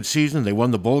really good season. They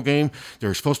won the bowl game. They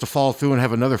were supposed to follow through and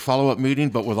have another follow-up meeting.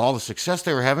 But with all the success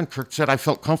they were having, Kirk said, I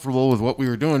felt comfortable with what we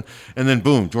were doing. And then,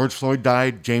 boom, George Floyd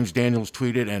died. James Daniels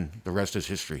tweeted, and the rest is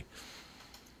history.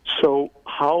 So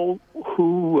how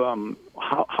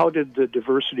did the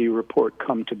diversity report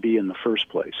come to be in the first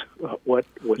place?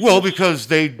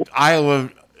 Because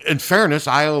Iowa, in fairness,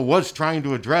 Iowa was trying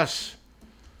to address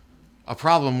a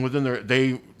problem within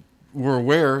they were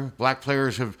aware black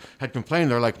players had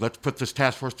complained. They're like, let's put this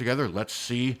task force together. Let's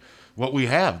see what we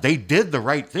have. They did the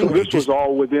right thing. So this was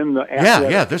all within the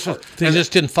They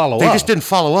just didn't follow up. They just didn't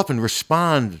follow up and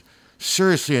respond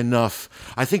seriously enough.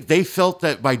 I think they felt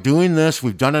that by doing this,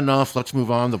 we've done enough. Let's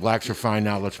move on. The blacks are fine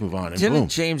now. Let's move on. And didn't boom.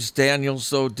 James Daniels,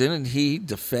 though, didn't he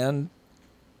defend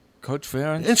Coach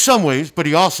Ferentz? In some ways, but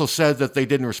he also said that they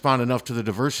didn't respond enough to the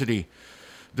diversity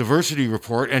diversity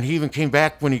report, and he even came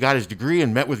back when he got his degree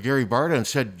and met with Gary Barta and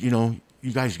said, you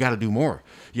guys got to do more.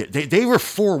 Yeah, they were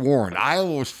forewarned.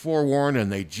 Iowa was forewarned,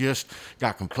 and they just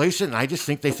got complacent, and I just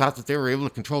think they thought that they were able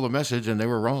to control the message, and they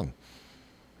were wrong.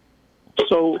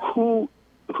 So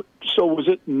was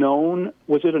it known?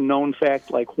 Was it a known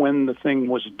fact, like when the thing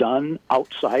was done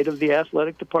outside of the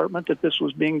athletic department, that this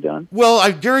was being done? Well,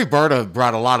 Gary Barta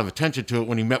brought a lot of attention to it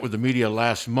when he met with the media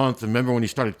last month. And remember when he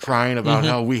started crying about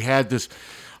how we had this?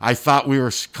 I thought we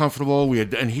were comfortable.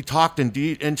 And he talked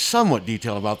in somewhat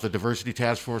detail about the Diversity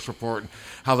Task Force report and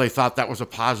how they thought that was a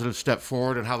positive step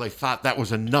forward and how they thought that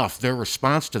was enough. Their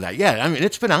response to that, I mean,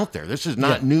 it's been out there. This is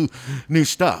not new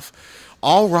stuff.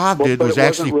 All Rob did was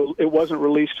it wasn't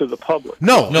released to the public.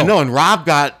 No. And Rob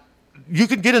you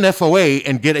could get an FOA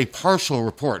and get a partial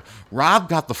report. Rob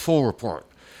got the full report.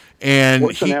 And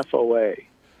what's an FOA?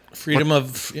 Freedom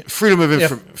of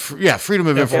information. Yeah,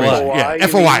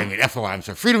 FOI. I'm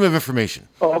sorry. Freedom of information.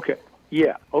 Oh, okay.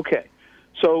 Yeah, okay.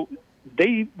 So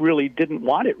they really didn't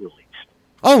want it released.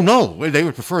 Oh, no. They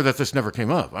would prefer that this never came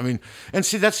up. I mean, and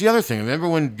see, that's the other thing. Remember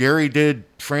when Gary did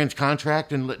Fran's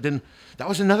contract and then that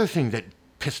was another thing that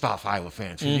pissed off Iowa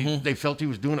fans. They felt he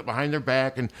was doing it behind their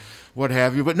back and what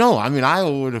have you. But no, I mean,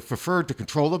 Iowa would have preferred to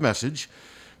control the message,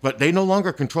 but they no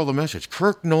longer control the message.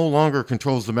 Kirk no longer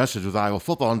controls the message with Iowa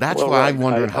football, and that's why I'm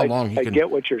wondering how long he can. I get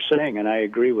what you're saying, and I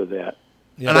agree with that.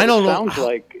 Yeah. And I don't know.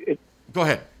 Go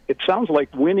ahead. It sounds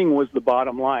like winning was the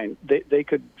bottom line. They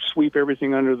could sweep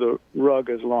everything under the rug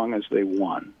as long as they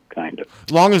won, kind of.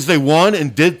 As long as they won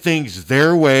and did things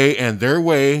their way, and their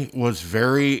way was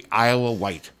very Iowa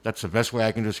white. That's the best way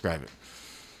I can describe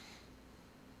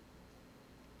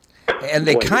it. And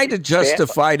they kind of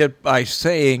justified it by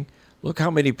saying, look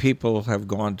how many people have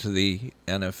gone to the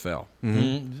NFL.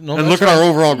 Mm-hmm. No, and look at our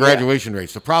overall graduation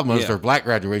rates. The problem is their black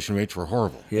graduation rates were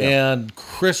horrible. Yeah. And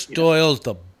Chris Doyle's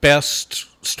the best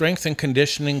strength and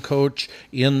conditioning coach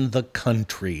in the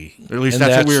country. At least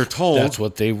that's what we were told. That's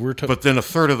what they were told. But then a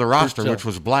third of the roster, which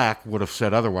was black, would have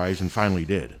said otherwise and finally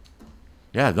did.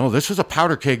 Yeah, no, this was a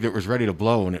powder keg that was ready to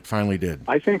blow, and it finally did.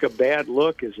 I think a bad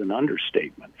look is an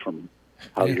understatement from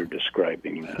how you're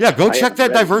describing this. Yeah, go check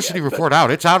that diversity report out.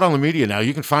 It's out on the media now.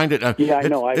 You can find it. I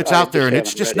know. It's out there, and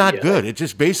it's just not good. It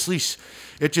just basically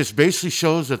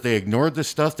shows that they ignored this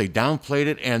stuff. They downplayed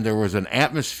it, and there was an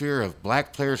atmosphere of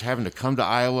black players having to come to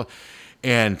Iowa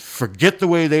and forget the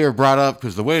way they were brought up,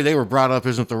 because the way they were brought up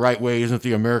isn't the right way, isn't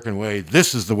the American way.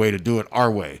 This is the way to do it, our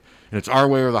way. And it's our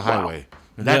way or the highway.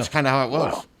 And that's kind of how it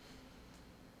was. Wow.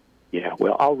 Yeah,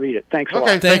 well, I'll read it. Thanks a lot.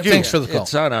 Okay, thank you. Thanks for the call.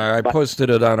 It's on I posted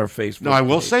it on our Facebook No, I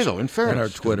will page, say, though, in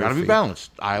fairness, our Twitter got to be feed.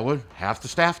 balanced. Iowa, half the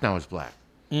staff now is black.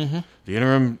 Mm-hmm. The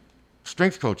interim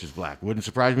strength coach is black. Wouldn't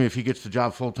surprise me if he gets the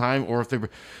job full-time or if they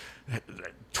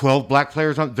 12 black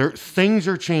players on there. Things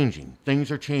are changing.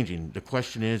 The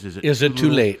question is it too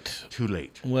late? Too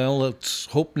late. Well, let's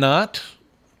hope not.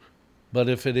 But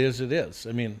if it is, it is.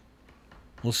 I mean,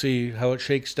 we'll see how it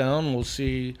shakes down. We'll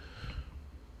see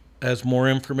as more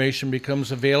information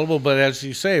becomes available. But as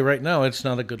you say, right now, it's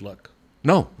not a good look.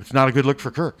 No, it's not a good look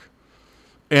for Kirk.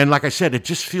 And like I said, it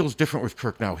just feels different with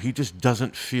Kirk now. He just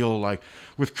doesn't feel like...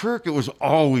 With Kirk, it was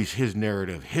always his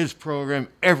narrative, his program,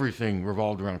 everything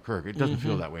revolved around Kirk. It doesn't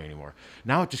feel that way anymore.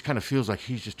 Now it just kind of feels like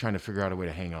he's just trying to figure out a way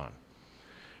to hang on.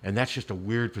 And that's just a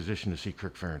weird position to see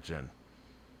Kirk Ferentz in.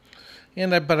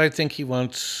 But I think he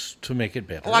wants to make it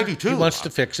better. Oh, I do too. He wants to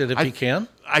fix it if he can.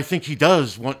 I think he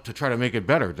does want to try to make it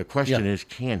better. The question is,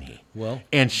 can he? Well,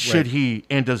 and should he?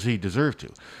 And does he deserve to?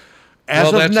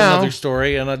 That's another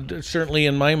story, and certainly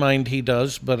in my mind he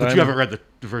does. But you haven't read the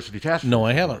Diversity Task Force? No,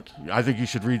 I haven't. I think you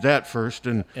should read that first,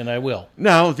 and I will.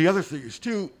 Now the other thing is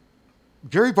too.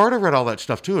 Gary Barta read all that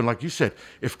stuff too, and like you said,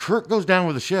 if Kirk goes down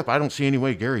with the ship, I don't see any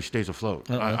way Gary stays afloat.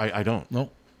 I don't. No.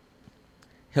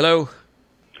 Hello.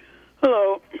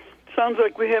 Hello. Sounds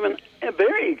like we have a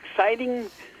very exciting,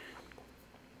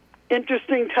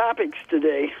 interesting topics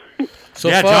today.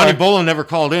 Johnny Bolin never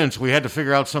called in, so we had to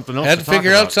figure out something else. Had to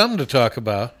figure out something to talk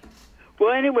about.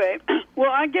 Well, anyway,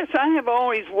 I guess I have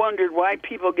always wondered why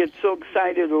people get so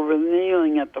excited over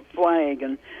kneeling at the flag,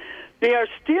 and they are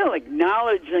still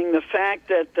acknowledging the fact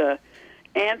that the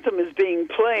anthem is being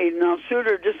played. Now,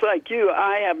 Suter, just like you,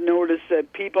 I have noticed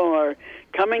that people are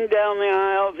coming down the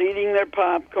aisles, eating their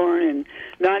popcorn, and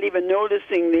not even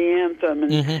noticing the anthem.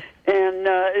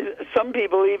 And some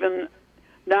people even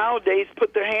nowadays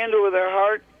put their hand over their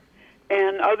heart,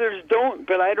 and others don't.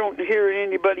 But I don't hear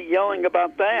anybody yelling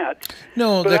about that.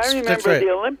 No, but that's I remember right.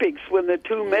 the Olympics when the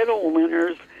two medal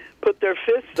winners put their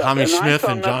fists up. Tommy and Smith I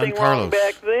saw and John nothing Carlos. wrong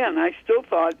back then. I still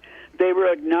thought They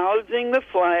were acknowledging the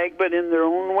flag, but in their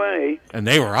own way. And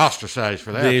they were ostracized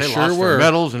for that. They They sure lost were. their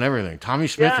medals and everything. Tommy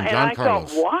Smith and John I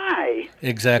Carlos. thought, why?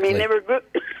 Exactly. I mean, they were good.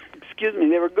 Excuse me.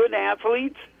 They were good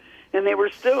athletes, and they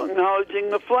were still acknowledging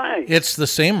the flag. It's the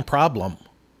same problem.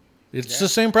 It's the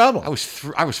same problem.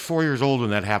 I was 4 years old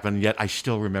when that happened, yet I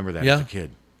still remember that as a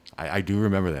kid. I do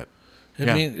remember that.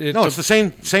 I mean, it's the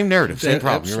same narrative, same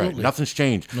problem. You're right. Absolutely. Nothing's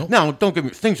changed. Nope. Now, don't get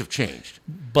me. Things have changed,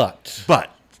 but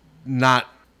not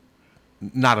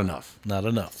enough. Not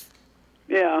enough.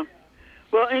 Yeah.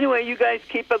 Well, anyway, you guys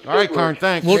keep up the All right, good Karn. work.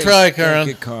 Thanks. We'll try, Karn. Thank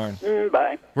you, Karn.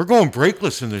 Bye. We're going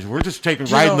breakless in this. We're just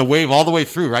riding the wave all the way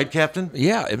through, right, Captain?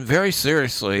 Yeah, and very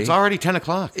seriously. It's already 10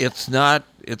 o'clock. It's not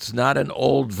an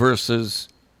old versus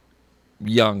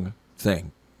young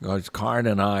thing. Because Karn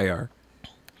and I are,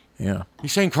 yeah. You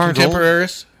saying Karn's old?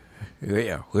 Contemporaries?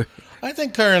 Yeah. I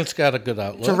think Karn's got a good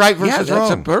outlook. It's a right versus yeah,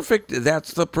 wrong.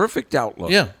 That's the perfect outlook.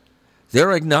 Yeah.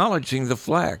 They're acknowledging the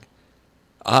flag.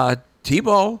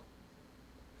 Tebow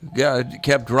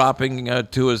kept dropping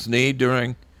to his knee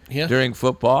during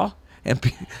football.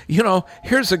 And,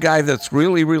 here's a guy that's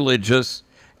really religious,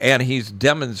 and he's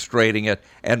demonstrating it,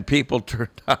 and people turned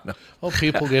on him. Oh,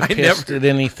 people get pissed at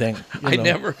anything. I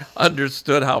never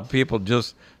understood how people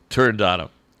just turned on him.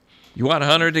 You want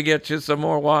Hunter to get you some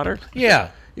more water? Yeah.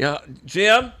 Yeah.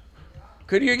 Jim,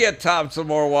 could you get Tom some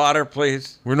more water,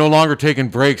 please? We're no longer taking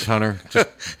breaks, Hunter.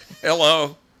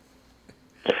 Hello.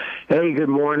 Hey, good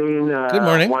morning. Good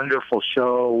morning. Wonderful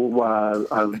show.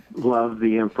 I love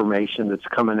the information that's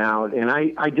coming out. And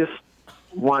I just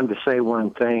wanted to say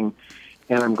one thing,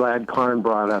 and I'm glad Karn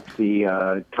brought up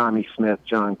the Tommy Smith,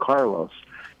 John Carlos.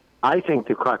 I think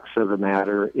the crux of the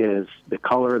matter is the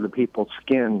color of the people's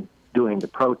skin doing the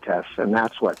protests, and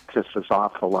that's what pisses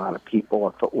off a lot of people.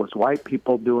 If it was white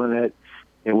people doing it,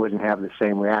 it wouldn't have the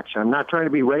same reaction. I'm not trying to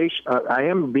be racial. I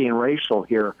am being racial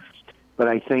here, but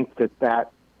I think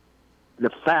that the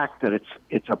fact that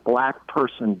it's a black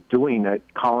person doing it,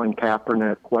 Colin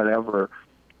Kaepernick, whatever,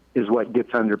 is what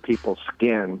gets under people's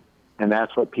skin, and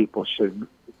that's what people should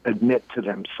admit to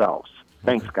themselves.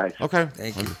 Thanks, guys. Okay.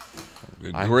 Thank you.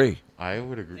 Agree. I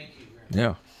would agree.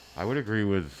 Yeah. I would agree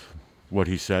with what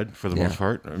he said for the most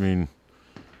part. I mean,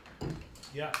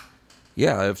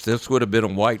 Yeah, if this would have been a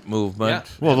white movement.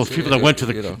 well, those people that went to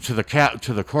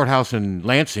the courthouse in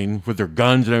Lansing with their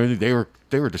guns and everything,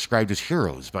 they were described as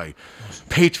heroes by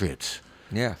patriots.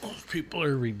 Yeah. Those people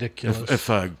are ridiculous. If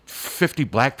 50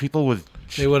 black people with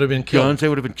They would have been killed. guns, they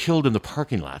would have been killed in the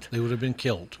parking lot. They would have been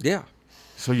killed. Yeah.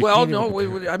 So you Well, can't no,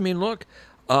 even- I mean, look,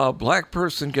 a black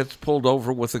person gets pulled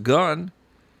over with a gun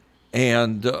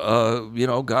and,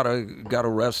 got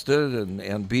arrested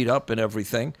and beat up and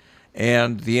everything.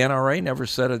 And the NRA never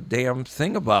said a damn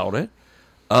thing about it.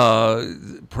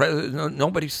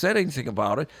 Nobody said anything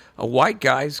about it. A white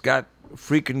guy's got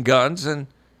freaking guns, and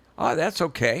that's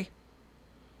okay.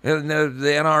 And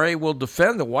the NRA will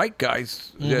defend the white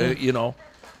guy's,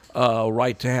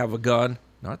 right to have a gun,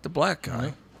 not the black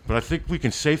guy. But I think we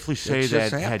can safely say It's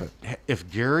that just happened. if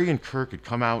Gary and Kirk had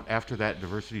come out after that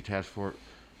diversity task force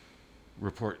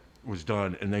report was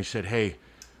done, and they said, "Hey,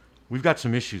 we've got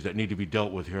some issues that need to be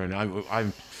dealt with here, and I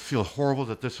feel horrible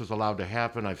that this was allowed to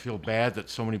happen. I feel bad that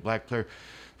so many black players,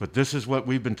 but this is what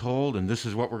we've been told, and this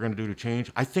is what we're going to do to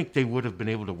change." I think they would have been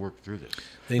able to work through this.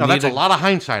 Now, that's a lot of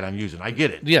hindsight I'm using. I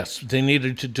get it. Yes, they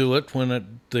needed to do it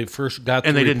when they first got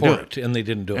And the they didn't do report, it. and they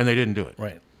didn't do it. And they didn't do it.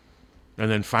 Right. And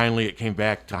then finally it came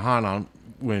back to Hanan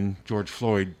when George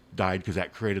Floyd died, because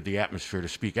that created the atmosphere to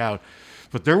speak out.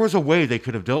 But there was a way they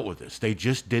could have dealt with this. They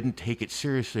just didn't take it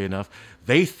seriously enough.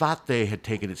 They thought they had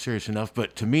taken it serious enough,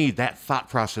 but to me, that thought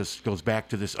process goes back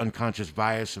to this unconscious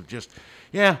bias of just,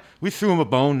 yeah, we threw them a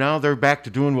bone. Now they're back to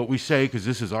doing what we say because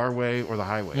this is our way or the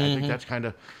highway. I think that's kind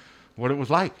of what it was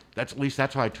like. At least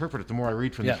that's how I interpret it the more I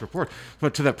read from this report.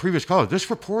 But to that previous caller, this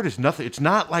report is nothing. It's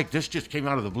not like this just came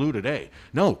out of the blue today.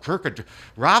 No,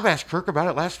 Rob asked Kirk about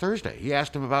it last Thursday. He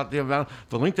asked him about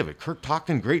the length of it. Kirk talked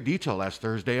in great detail last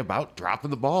Thursday about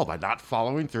dropping the ball by not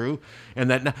following through.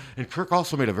 And Kirk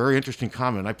also made a very interesting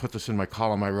comment. I put this in my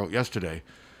column I wrote yesterday.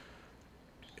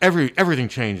 Everything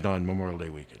changed on Memorial Day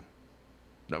weekend.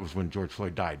 That was when George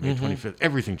Floyd died, May 25th.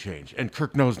 Everything changed. And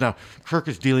Kirk knows now. Kirk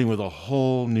is dealing with a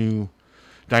whole new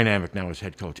dynamic now as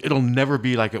head coach. It'll never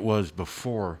be like it was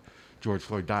before George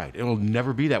Floyd died. It'll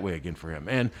never be that way again for him.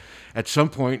 And at some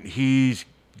point, he's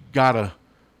got to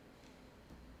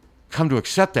come to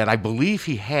accept that. I believe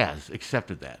he has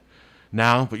accepted that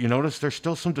now. But you notice there's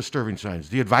still some disturbing signs.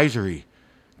 The advisory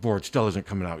board still isn't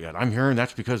coming out yet. I'm hearing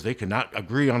that's because they cannot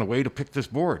agree on a way to pick this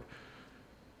board.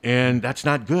 And that's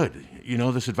not good.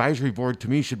 This advisory board to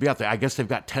me should be out there. I guess they've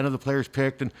got 10 of the players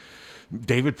picked,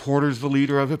 David Porter's the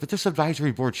leader of it, but this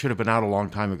advisory board should have been out a long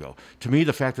time ago. To me,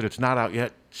 the fact that it's not out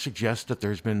yet suggests that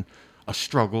there's been a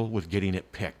struggle with getting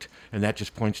it picked, and that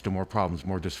just points to more problems,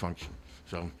 more dysfunction.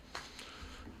 So,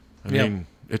 I mean,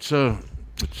 it's a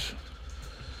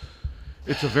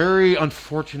very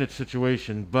unfortunate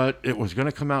situation, but it was going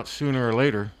to come out sooner or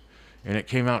later, and it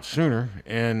came out sooner.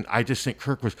 And I just think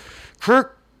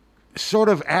Kirk sort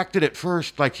of acted at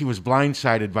first like he was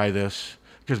blindsided by this.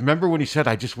 Because remember when he said,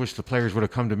 "I just wish the players would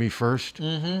have come to me first"?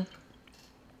 Mm-hmm.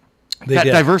 That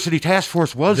diversity task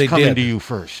force was coming to you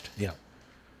first. Yeah.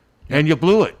 And you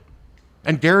blew it.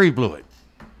 And Gary blew it.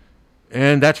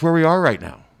 And that's where we are right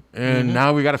now. And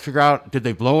now we got to figure out, did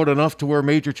they blow it enough to where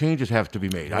major changes have to be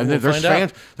made? We'll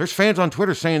There's fans on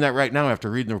Twitter saying that right now after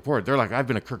reading the report. They're like, I've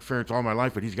been a Kirk Ferentz all my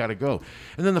life, but he's got to go.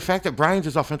 And then the fact that Brian's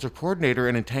his offensive coordinator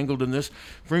and entangled in this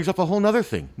brings up a whole other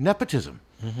thing, nepotism.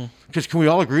 Because can we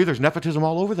all agree there's nepotism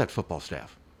all over that football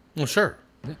staff? Well, sure.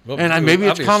 Well, And maybe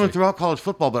it's obviously common throughout college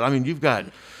football, but I mean, you've got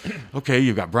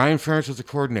Brian Ferentz as the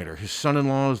coordinator. His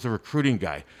son-in-law is the recruiting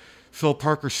guy. Phil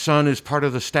Parker's son is part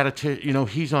of the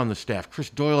he's on the staff. Chris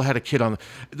Doyle had a kid on.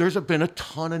 There's been a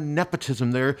ton of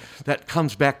nepotism there that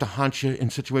comes back to haunt you in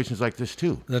situations like this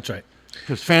too. That's right.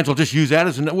 Because fans will just use that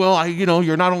as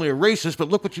you're not only a racist, but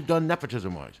look what you've done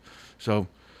nepotism-wise. So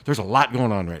there's a lot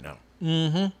going on right now.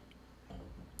 Mm-hmm.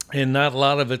 And not a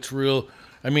lot of it's real.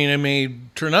 I mean, it may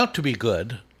turn out to be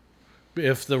good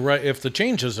if the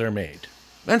changes are made.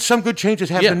 And some good changes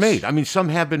have been made. I mean, some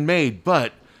have been made,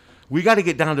 but we got to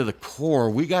get down to the core.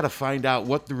 We got to find out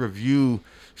what the review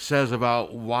says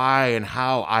about why and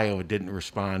how Iowa didn't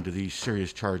respond to these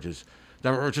serious charges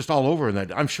that were just all over. And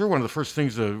that I'm sure one of the first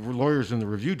things the lawyers in the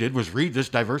review did was read this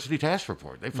diversity task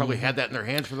report. They probably had that in their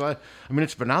hands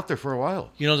it's been out there for a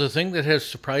while. You know, the thing that has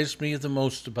surprised me the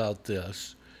most about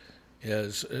this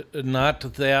is not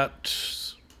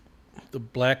that the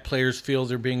black players feel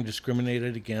they're being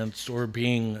discriminated against or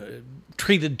being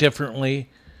treated differently,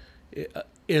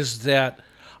 is that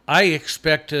I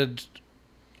expected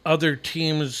other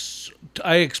teams.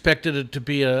 I expected it to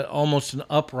be almost an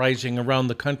uprising around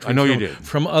the country. I know you did.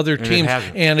 From other teams,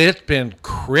 and it's been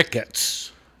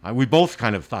crickets. We both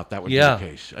kind of thought that would be the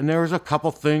case. And there was a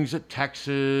couple things at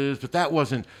Texas, but that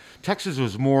wasn't. Texas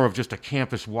was more of just a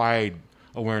campus-wide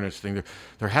awareness thing.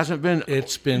 There hasn't been.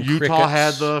 It's been Utah crickets.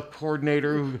 had the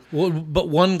coordinator. But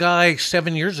one guy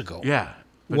 7 years ago. Yeah.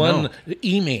 One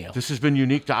email. This has been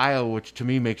unique to Iowa, which to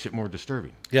me makes it more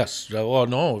disturbing. Yes. Well,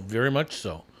 no, very much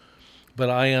so. But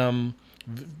I am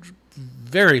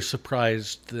very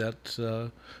surprised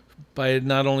that by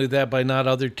not only that, by not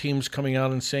other teams coming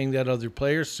out and saying that, other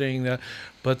players saying that,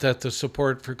 but that the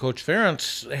support for Coach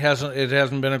Ferentz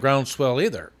hasn't been a groundswell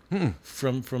either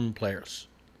from players,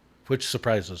 which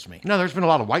surprises me. No, there's been a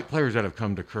lot of white players that have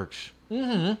come to Kirk's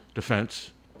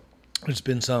defense. There's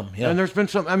been some, yeah. And there's been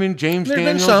some. I mean, James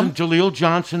Daniels and Jaleel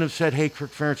Johnson have said, hey,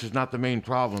 Kirk Ferentz is not the main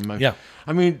problem. Yeah.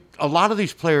 I mean, a lot of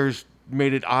these players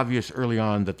made it obvious early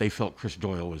on that they felt Chris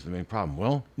Doyle was the main problem.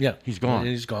 Well, he's gone.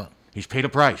 He's gone. He's paid a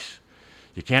price.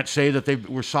 You can't say that they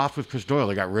were soft with Chris Doyle.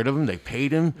 They got rid of him. They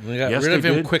paid him. They got rid of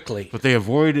him quickly. But they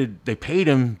paid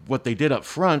him what they did up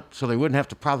front so they wouldn't have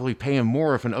to probably pay him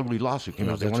more if an ugly lawsuit came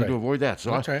out. They wanted to avoid that.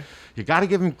 So you got to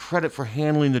give him credit for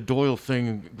handling the Doyle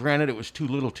thing. Granted, it was too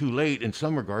little too late in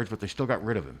some regards, but they still got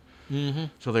rid of him. Mm-hmm.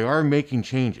 So they are making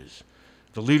changes.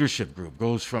 The leadership group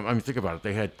goes from, I mean, think about it.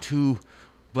 They had 2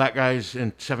 black guys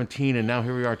in 17, and now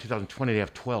here we are in 2020, they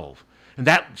have 12. And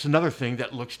that's another thing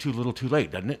that looks too little too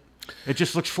late, doesn't it? It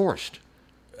just looks forced.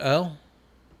 Well,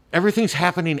 everything's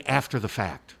happening after the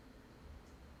fact.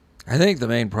 I think the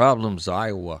main problem's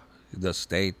Iowa, the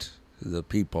state, the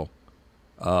people.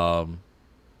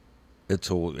 It's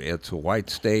a white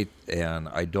state, and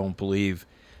I don't believe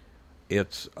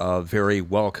it's a very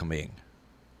welcoming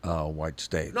white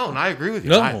state. No, and I agree with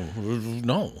you.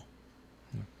 No.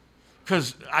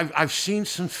 Because I've seen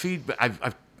some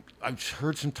feedback. I've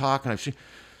heard some talk, and I've seen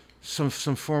some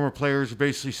former players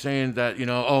basically saying that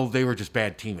they were just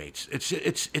bad teammates.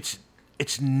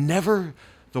 It's never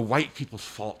the white people's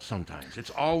fault. Sometimes it's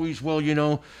always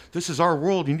this is our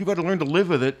world, and you better learn to live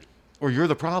with it, or you're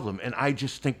the problem. And I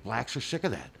just think blacks are sick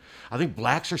of that. I think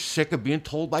blacks are sick of being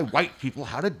told by white people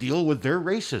how to deal with their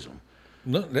racism.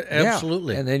 No,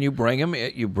 absolutely. Yeah. And then you bring them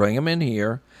in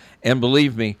here, and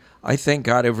believe me, I thank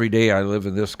God every day I live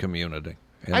in this community.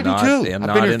 And I do too. I've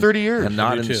been here 30 years. And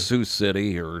not in Sioux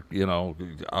City or,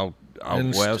 out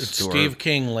west. It's Steve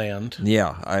King land.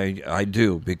 Yeah, I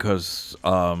do, because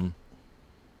I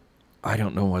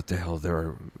don't know what the hell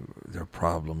their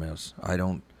problem is. I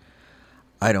don't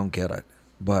get it.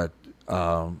 But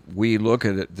we look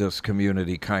at this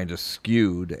community kind of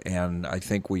skewed, and I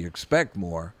think we expect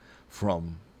more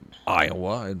from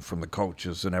Iowa and from the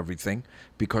coaches and everything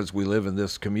because we live in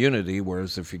this community,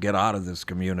 whereas if you get out of this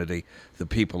community, the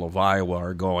people of Iowa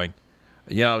are going,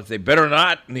 they better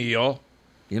not kneel,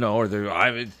 or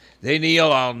they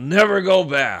kneel, I'll never go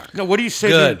back. No, what do you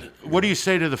say? What do you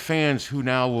say to the fans who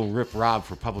now will rip Rob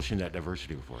for publishing that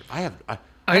diversity report? I have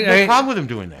no problem with him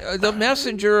doing that. The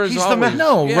messenger is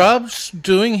always... Rob's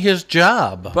doing his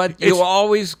job. But they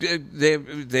always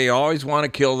want to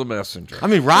kill the messenger. I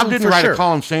mean, Rob didn't write a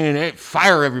column saying, hey,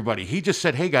 fire everybody. He just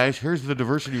said, hey, guys, here's the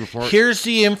diversity report. Here's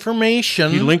the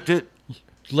information. He linked it.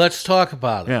 Let's talk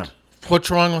about it. Yeah.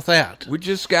 What's wrong with that? We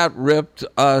just got ripped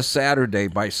Saturday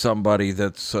by somebody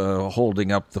that's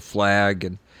holding up the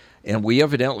flag, and we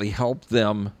evidently helped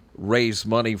them raise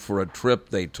money for a trip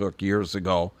they took years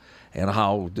ago, and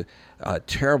how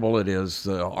terrible it is,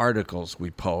 the articles we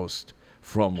post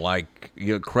from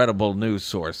credible news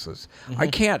sources. I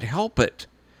can't help it.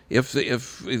 If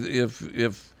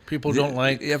people don't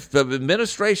like, if the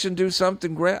administration do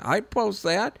something great, I post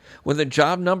that. When the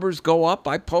job numbers go up,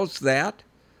 I post that.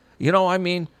 You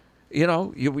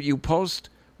post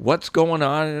what's going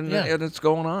on, and it's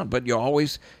going on. But you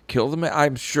always kill them.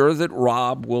 I'm sure that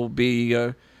Rob will be,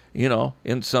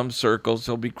 in some circles,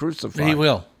 he'll be crucified. He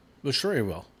will. Well, sure he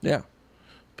will. Yeah.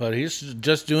 But he's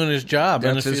just doing his job. That's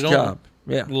and if his you don't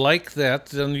job. like that,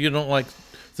 then you don't like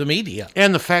the media.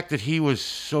 And the fact that he was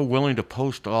so willing to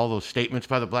post all those statements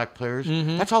by the black players,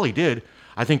 that's all he did.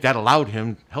 I think that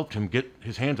helped him get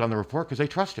his hands on the report because they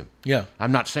trust him. Yeah.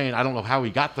 I'm not saying, I don't know how he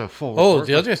got the full report. Oh,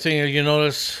 the other thing you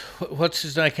notice, what's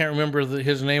his name? I can't remember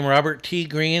his name. Robert T.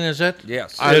 Green, is it?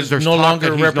 Yes. There's no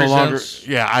longer represents.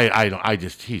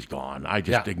 He's gone. I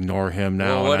just ignore him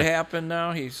now. Well, what happened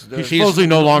now? He's supposedly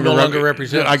no longer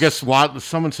represents. I guess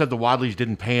someone said the Wadleys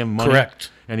didn't pay him money.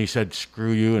 Correct. And he said,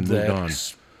 screw you, and moved on.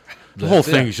 The whole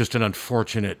thing is just an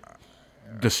unfortunate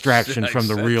distraction from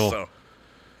the real... So.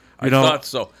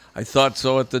 I thought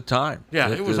so at the time. Yeah,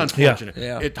 it was unfortunate.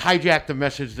 Yeah. It hijacked the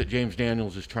message that James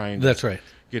Daniels is trying to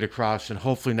get across, and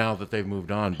hopefully now that they've moved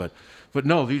on. But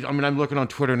no, I'm looking on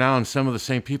Twitter now, and some of the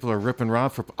same people are ripping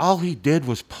Rob for... All he did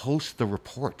was post the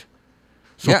report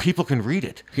so people can read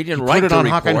it. He didn't write the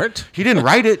report. He didn't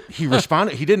write it. He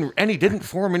responded. He didn't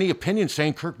form any opinion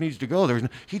saying Kirk needs to go.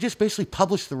 He just basically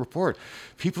published the report.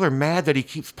 People are mad that he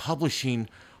keeps publishing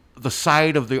the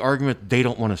side of the argument they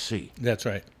don't want to see. That's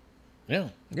right.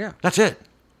 Yeah. That's it.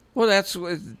 Well,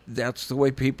 that's the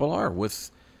way people are with,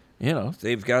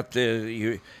 they've got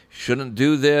you shouldn't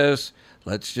do this.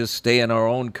 Let's just stay in our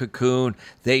own cocoon.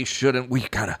 They shouldn't.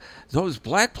 Those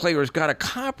black players gotta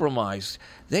compromise.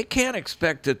 They can't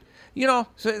expect it.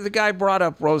 So the guy brought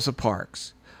up Rosa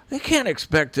Parks. They can't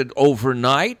expect it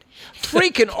overnight.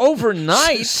 Freaking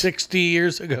overnight. 60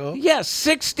 years ago. Yes,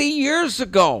 60 years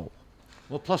ago.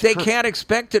 Well, plus they can't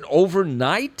expect it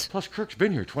overnight. Plus, Kirk's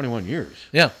been here 21 years.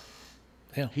 Yeah.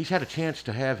 He's had a chance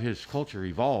to have his culture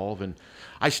evolve, and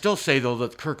I still say though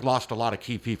that Kirk lost a lot of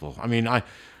key people. I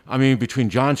mean, between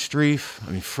John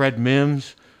Streif, Fred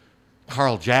Mims,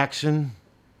 Carl Jackson,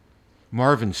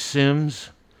 Marvin Sims,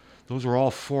 those were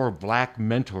all four black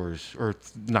mentors, or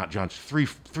not John,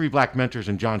 three black mentors,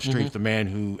 and John Streif, the man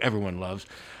who everyone loves.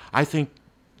 I think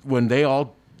when they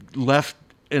all left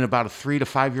in about a 3 to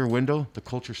 5 year window, the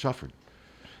culture suffered.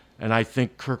 And I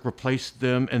think Kirk replaced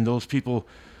them, and those people,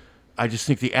 I just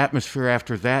think the atmosphere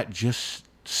after that just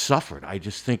suffered. I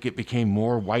just think it became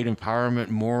more white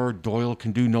empowerment, more Doyle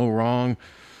can do no wrong,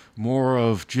 more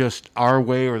of just our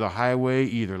way or the highway,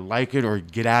 either like it or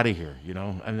get out of here,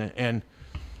 and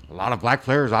a lot of black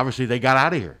players, obviously, they got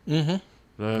out of here.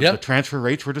 The transfer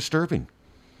rates were disturbing.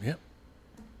 Yep.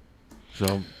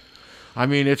 So,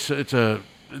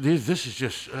 this is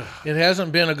just... It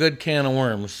hasn't been a good can of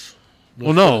worms.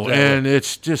 Well, no, and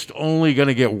it's just only going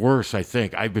to get worse, I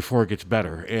think, before it gets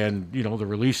better. And, the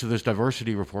release of this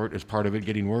diversity report is part of it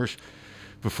getting worse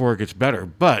before it gets better.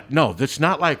 But, no, it's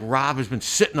not like Rob has been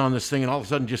sitting on this thing and all of a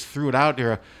sudden just threw it out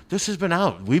there. This has been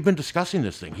out. We've been discussing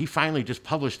this thing. He finally just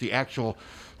published the actual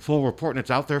full report, and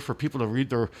it's out there for people to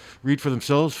read for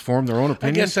themselves, form their own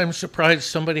opinion. I guess I'm surprised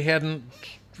somebody hadn't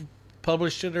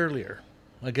published it earlier.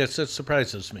 I guess that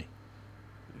surprises me.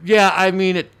 Yeah,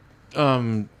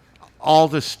 all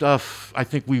this stuff, I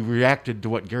think we reacted to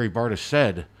what Gary Barta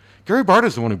said. Gary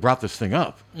Barta's the one who brought this thing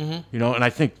up. And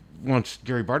I think once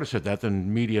Gary Barta said that,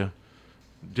 then media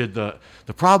did the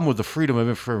problem with the Freedom of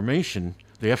Information,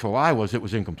 the FOI, was it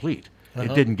was incomplete.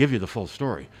 It didn't give you the full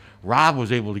story. Rob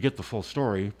was able to get the full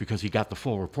story because he got the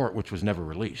full report, which was never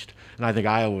released. And I think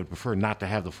Iowa would prefer not to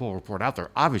have the full report out there,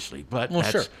 obviously. But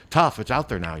that's tough. It's out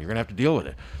there now. You're going to have to deal with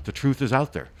it. The truth is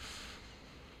out there.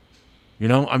 You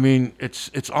know, I mean,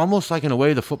 it's almost like in a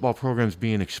way the football program's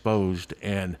being exposed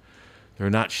and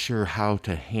they're not sure how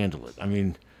to handle it. I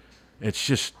mean, it's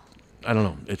just, I don't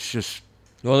know. It's just.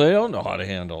 Well, they don't know how to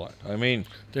handle it. I mean,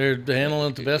 they're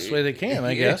handling it the best way they can,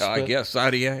 I guess. I guess.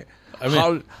 How do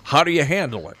you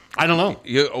handle it? I don't know.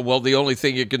 Well, the only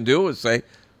thing you can do is say,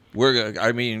 we're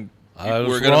going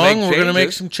to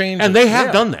make some changes. And they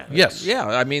have done that. Yes. Yeah,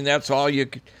 I mean, that's all you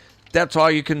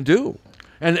can do.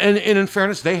 And in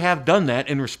fairness, they have done that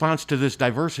in response to this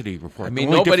diversity report. I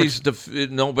mean,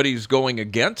 nobody's going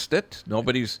against it.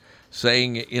 Nobody's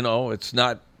saying, it's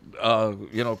not,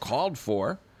 called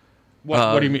for.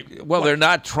 What do you mean? Well, they're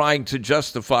not trying to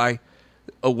justify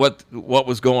what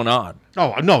was going on.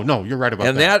 Oh, no, you're right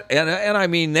about that. And I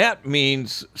mean, that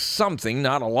means something,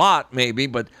 not a lot maybe,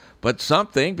 but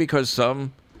something, because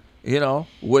some,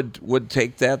 would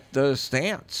take that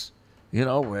stance.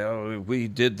 Well, we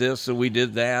did this and we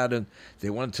did that, and they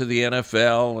went to the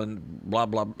NFL and blah,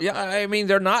 blah. Yeah, I mean,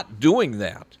 they're not doing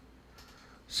that.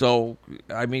 So,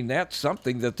 I mean, that's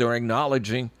something that they're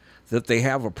acknowledging, that they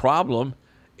have a problem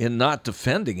in not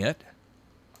defending it.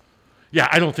 Yeah,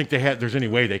 I don't think there's any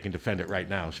way they can defend it right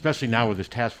now, especially now with this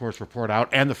task force report out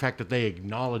and the fact that they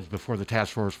acknowledged before the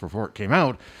task force report came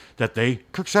out that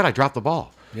Kirk said, I dropped the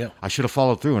ball. Yeah. I should have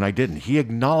followed through, and I didn't. He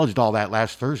acknowledged all that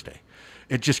last Thursday.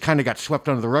 It just kind of got swept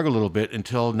under the rug a little bit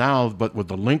until now, but with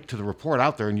the link to the report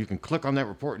out there, and you can click on that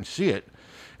report and see it,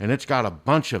 and it's got a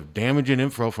bunch of damaging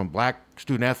info from black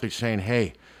student athletes saying,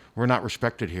 hey, we're not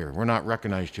respected here. We're not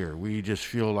recognized here. We just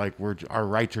feel like our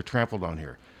rights are trampled on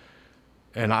here.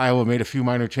 And Iowa made a few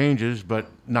minor changes, but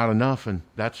not enough, and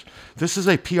this is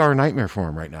a PR nightmare for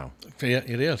them right now. Yeah,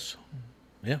 it is.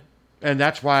 Yeah. And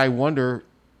that's why I wonder,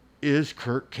 is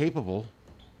Kirk capable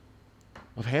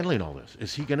of handling all this?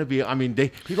 Is he going to be? I mean,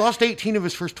 he lost 18 of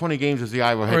his first 20 games as the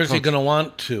Iowa head coach. Or is he going to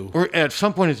want to? Or at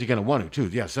some point, is he going to want to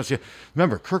too? Yes, that's it.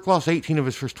 Remember, Kirk lost 18 of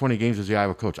his first 20 games as the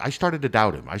Iowa coach. I started to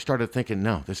doubt him. I started thinking,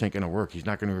 no, this ain't going to work. He's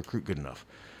not going to recruit good enough.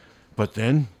 But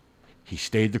then he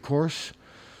stayed the course,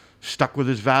 stuck with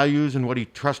his values and what he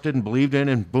trusted and believed in,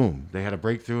 and boom, they had a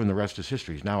breakthrough, and the rest is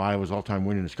history. He's now Iowa's all-time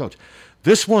winningest coach.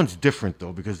 This one's different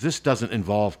though, because this doesn't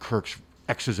involve Kirk's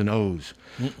X's and O's.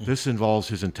 This involves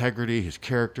his integrity, his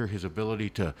character, his ability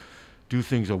to do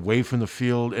things away from the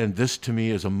field, and this to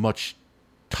me is a much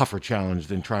tougher challenge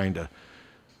than trying to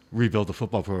rebuild the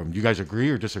football program. Do you guys agree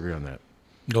or disagree on that?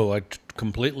 No, I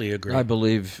completely agree. I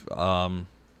believe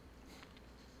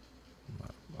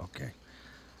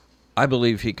I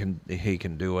believe he can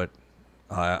do it.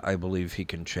 I believe he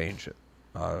can change it.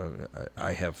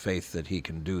 I have faith that he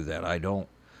can do that.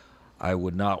 I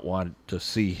would not want to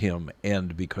see him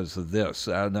end because of this.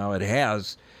 Now, it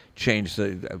has changed.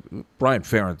 Brian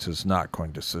Ferentz is not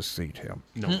going to succeed him.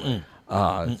 No.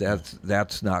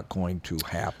 That's not going to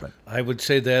happen. I would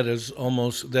say that is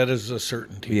a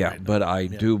certainty. Yeah, right but now. I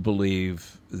do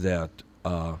believe that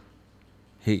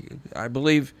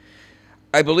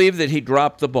I believe that he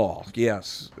dropped the ball.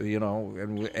 Yes,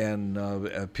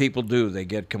 and people do. They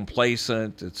get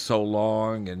complacent. It's so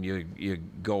long, and you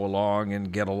go along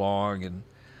and get along, and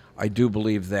I do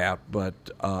believe that. But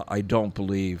I don't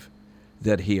believe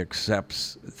that he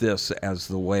accepts this as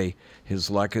the way his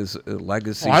legacy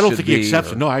should be. I don't think he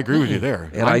accepts it. No, I agree with you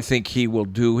there. And I think he will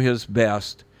do his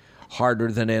best,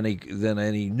 harder than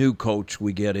any new coach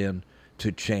we get in,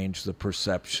 to change the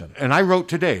perception. And I wrote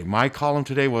today, my column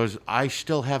today was, I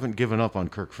still haven't given up on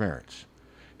Kirk Ferentz.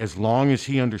 As long as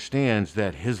he understands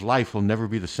that his life will never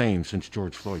be the same since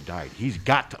George Floyd died. He's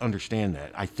got to understand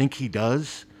that. I think he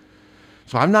does.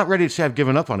 So I'm not ready to say I've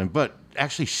given up on him, but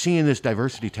actually seeing this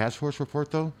diversity task force report,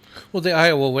 though. Well, the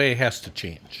Iowa way has to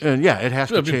change. And yeah, it has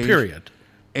to change. Period.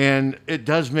 And it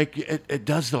does it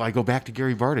does, though. I go back to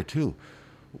Gary Barta, too.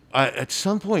 At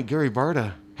some point, Gary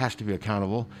Barta has to be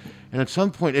accountable. And at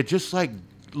some point, it just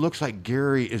looks like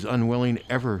Gary is unwilling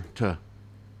ever to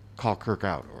call Kirk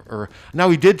out. Or now,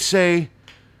 he did say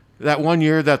that one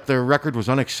year that the record was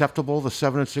unacceptable, the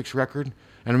 7-6 record.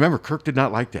 And remember, Kirk did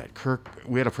not like that.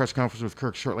 We had a press conference with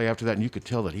Kirk shortly after that, and you could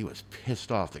tell that he was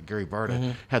pissed off that Gary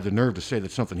Barta had the nerve to say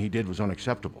that something he did was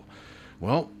unacceptable.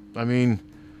 Well, I mean,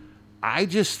 I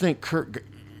just think Kirk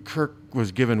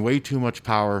was given way too much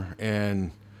power,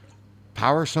 and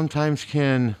power sometimes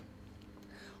can...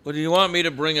 Well, do you want me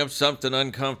to bring up something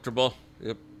uncomfortable?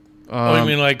 Yep. I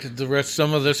mean, like the rest,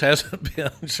 some of this hasn't been,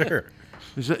 sure.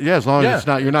 Yeah, as long as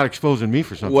you're not exposing me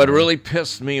for something. What really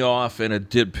pissed me off, and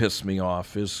it did piss me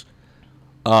off, is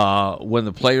when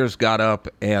the players got up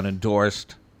and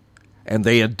endorsed, and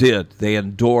they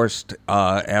endorsed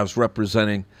as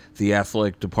representing the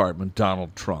athletic department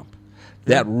Donald Trump.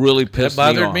 That really pissed me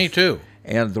off. That bothered me too.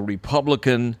 And the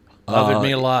Republican bothered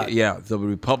me a lot. Yeah, the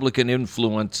Republican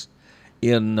influence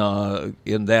in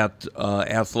that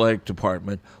athletic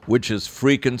department, which is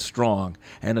freaking strong,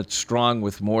 and it's strong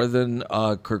with more than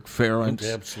Kirk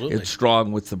Ferentz. Absolutely, it's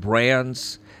strong with the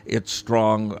Brands. It's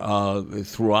strong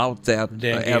throughout that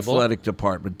athletic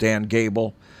department. Dan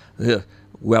Gable.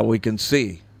 Well, we can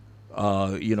see.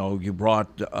 You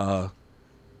brought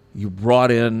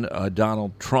in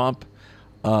Donald Trump.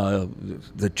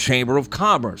 The Chamber of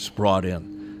Commerce brought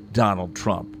in Donald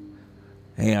Trump,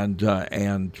 and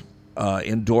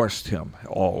endorsed him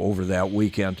all over that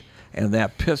weekend, and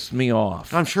that pissed me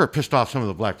off. I'm sure it pissed off some of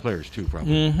the black players too.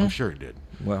 Probably, I'm sure it did.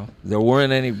 Well, there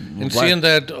weren't any. And seeing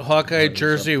that Hawkeye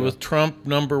jersey with Trump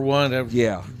 #1,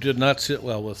 that did not sit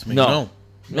well with me. No,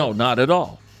 not at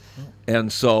all.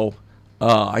 And so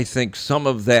I think some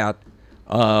of that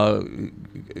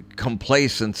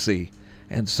complacency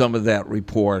and some of that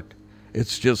report,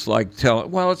 it's just like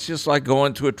it's just like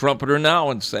going to a trumpeter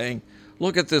now and saying,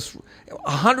 look at this,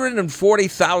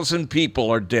 140,000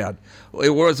 people are dead. It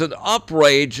was an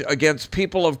outrage against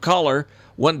people of color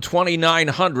when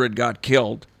 2,900 got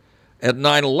killed at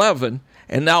 9/11,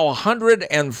 and now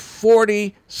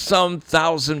 140-some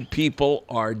thousand people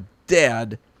are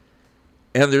dead,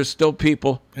 and there's still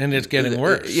people. And it's getting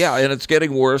worse. Yeah, and it's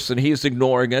getting worse, and he's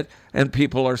ignoring it, and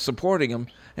people are supporting him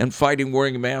and fighting,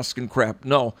 wearing a mask and crap.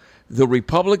 No, the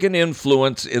Republican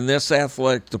influence in this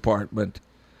athletic department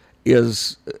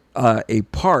is a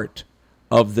part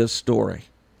of this story,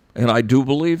 and I do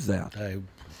believe that.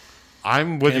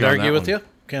 I'm with you on that one.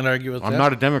 Can't argue with that. I'm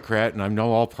not a Democrat, and I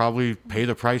know I'll probably pay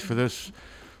the price for this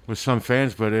with some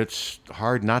fans, but it's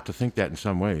hard not to think that in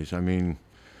some ways. I mean,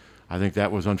 I think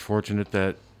that was unfortunate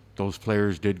that those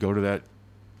players did go to that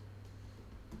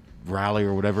rally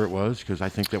or whatever it was, because I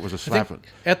think that was a slap.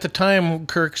 At the time,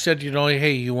 Kirk said,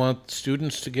 hey, you want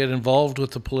students to get involved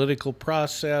with the political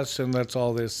process, and that's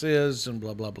all this is, and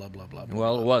blah, blah, blah, blah, blah.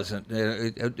 Well, it wasn't.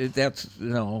 It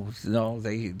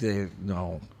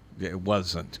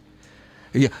wasn't.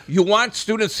 You want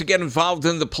students to get involved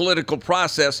in the political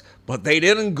process, but they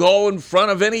didn't go in front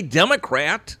of any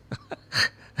Democrat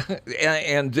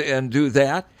and do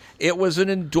that. It was an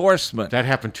endorsement. That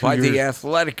happened by the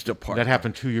athletic department. That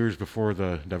happened 2 years before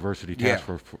the diversity task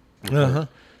force.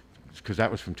 Because that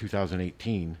was from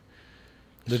 2018.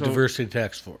 The diversity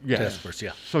task force.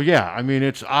 Yeah. So yeah, I mean,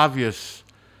 it's obvious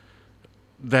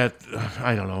that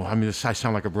I don't know. I mean, I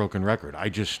sound like a broken record.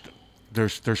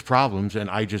 There's problems, and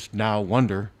I just now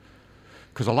wonder,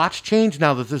 because a lot's changed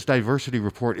now that this diversity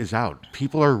report is out.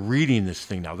 People are reading this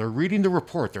thing now. They're reading the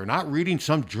report. They're not reading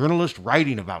some journalist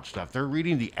writing about stuff. They're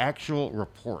reading the actual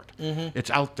report. Mm-hmm. It's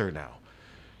out there now.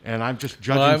 And I'm just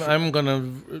judging. Well, I'm going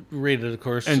to read it, of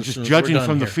course. And just judging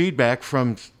from the feedback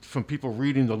from people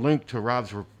reading the link to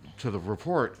the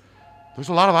report, there's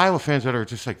a lot of Iowa fans that are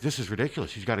just like, this is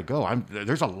ridiculous. He's got to go.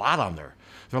 There's a lot on there.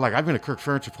 They're like, I've been a Kirk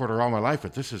Ferentz supporter all my life,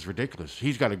 but this is ridiculous.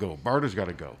 He's got to go. Barta's got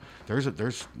to go.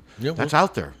 That's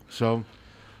out there. So,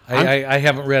 I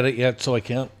haven't read it yet, so I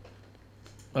can't.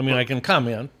 I mean, I can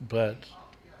comment, but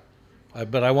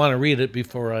I want to read it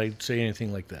before I say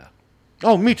anything like that.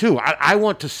 Oh, me too. I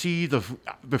want to see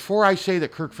before I say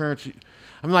that Kirk Ferentz.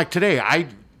 I mean, like today, I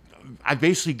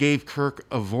basically gave Kirk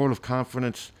a vote of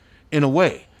confidence in a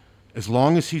way, as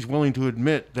long as he's willing to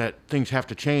admit that things have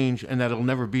to change and that it'll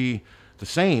never be the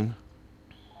same,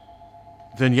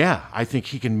 then yeah, I think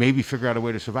he can maybe figure out a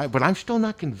way to survive. But I'm still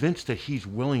not convinced that he's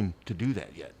willing to do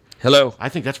that yet. Hello. I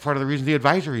think that's part of the reason the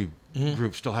advisory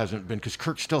group still hasn't been, because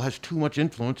Kirk still has too much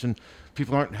influence and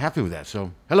people aren't happy with that. So,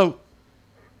 hello.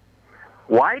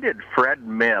 Why did Fred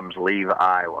Mims leave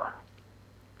Iowa?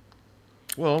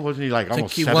 Well, wasn't he like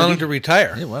almost 70? He wanted to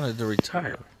retire. He wanted to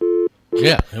retire.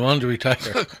 Yeah, he wanted to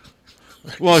retire.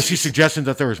 Well, is he suggesting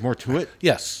that there was more to it?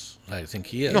 Yes. I think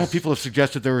he is. People have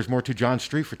suggested there was more to John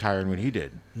Streif retiring when he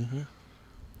did. Mm-hmm.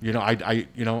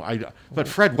 But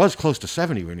Fred was close to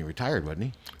 70 when he retired, wasn't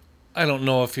he? I don't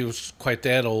know if he was quite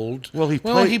that old. Well,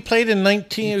 he played in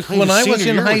 19. When I was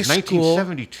in high school,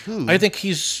 1972. I think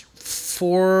he's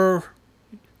 4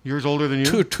 years older than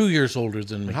you. 2 years older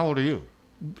than me. And how old are you?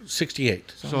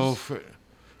 68.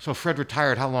 So Fred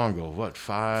retired how long ago? What,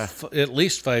 5? At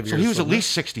least 5 years. So he was at least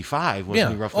 65,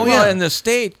 wasn't he, roughly? Oh, yeah, and the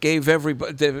state gave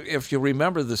everybody, if you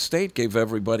remember, the state gave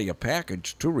everybody a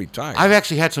package to retire. I've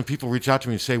actually had some people reach out to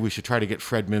me and say we should try to get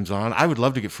Fred Mims on. I would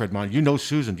love to get Fred on. You know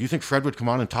Susan. Do you think Fred would come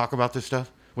on and talk about this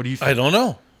stuff? What do you think? I don't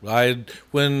know.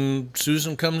 When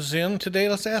Susan comes in today,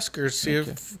 let's ask her, see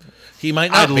if he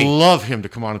might not I'd be. love him to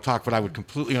come on and talk, but I would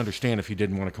completely understand if he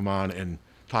didn't want to come on and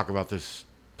talk about this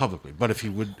publicly. But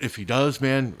if he does,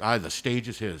 man, the stage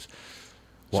is his.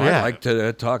 Well, I'd like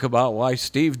to talk about why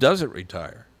Steve doesn't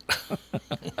retire.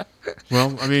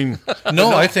 Well, I mean,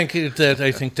 no, I think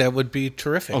that would be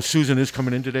terrific. Oh, Susan is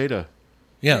coming in today to.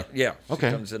 Yeah. Yeah. Okay.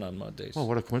 She comes in on Mondays. Well,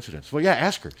 what a coincidence. Well, yeah,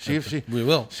 ask her. We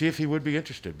will see if he would be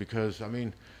interested, because I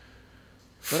mean,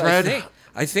 But Fred.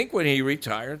 I think when he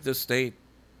retired, the state's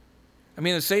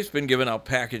been giving out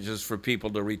packages for people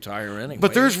to retire anyway.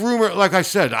 But there's rumor, like I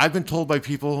said, I've been told by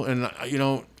people, and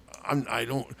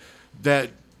that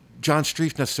John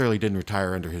Streif necessarily didn't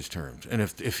retire under his terms, and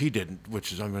if he didn't,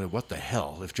 which is what the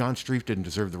hell? If John Streif didn't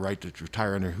deserve the right to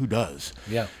retire under, who does?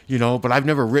 Yeah. But I've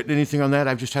never written anything on that.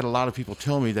 I've just had a lot of people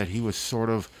tell me that he was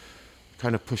sort of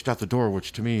kind of pushed out the door,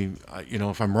 which to me,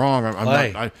 if I'm wrong,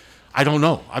 I don't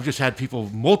know. I've just had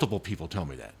multiple people tell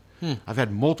me that. I've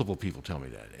had multiple people tell me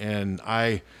that, and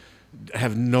I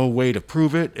have no way to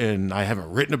prove it, and I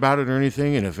haven't written about it or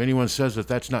anything. And if anyone says that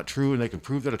that's not true and they can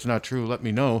prove that it's not true, let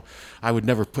me know. I would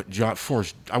never put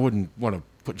I wouldn't want to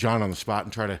put John on the spot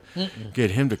and try to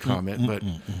get him to comment.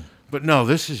 But no,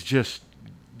 this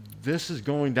is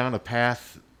going down a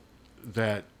path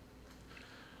that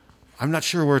I'm not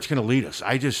sure where it's going to lead us.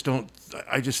 I just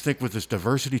think with this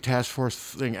diversity task force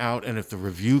thing out, and if the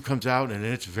review comes out and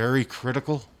it's very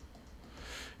critical,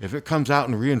 if it comes out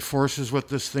and reinforces what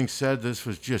this thing said, this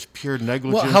was just pure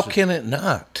negligence. Well, how can it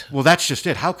not? Well, that's just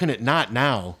it. How can it not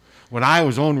now? When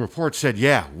Iowa's own report said,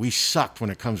 yeah, we sucked when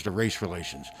it comes to race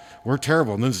relations. We're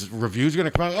terrible. And then this review's going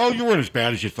to come out, oh, you weren't as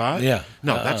bad as you thought. Yeah.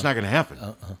 No, that's not going to happen.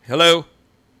 Hello.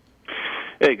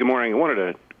 Hey, good morning. I wanted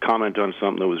to comment on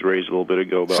something that was raised a little bit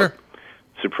ago about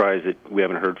surprised that we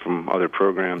haven't heard from other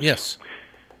programs. Yes.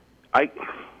 I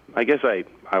guess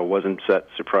I wasn't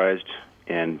surprised.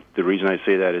 And the reason I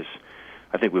say that is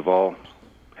I think we all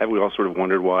sort of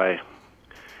wondered why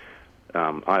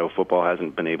Iowa football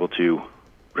hasn't been able to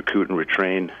recruit and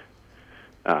retrain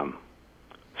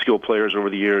skilled players over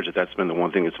the years. That's been the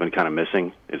one thing that's been kind of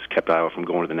missing. It's kept Iowa from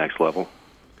going to the next level.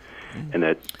 And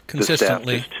that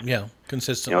consistently, the staff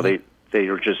consistently. They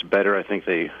are just better. I think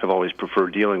they have always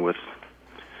preferred dealing with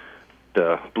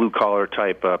the blue-collar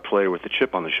type player with the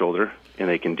chip on the shoulder, and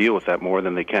they can deal with that more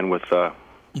than they can with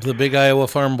the big Iowa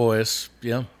farm boys.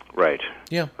 Yeah. Right.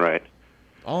 Yeah. Right.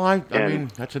 Oh, I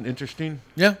mean, that's an interesting.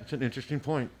 Yeah. That's an interesting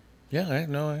point. Yeah, I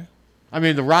know. I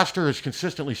mean, the roster is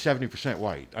consistently 70%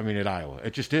 white. I mean, at Iowa,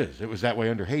 it just is. It was that way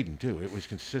under Hayden too. It was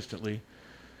consistently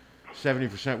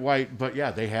 70% white. But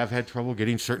yeah, they have had trouble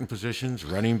getting certain positions,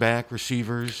 running back,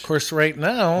 receivers. Of course, right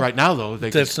now, though,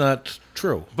 that's not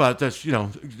true. But that's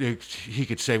he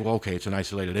could say, well, okay, it's an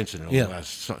isolated incident. Yeah.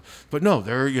 But no,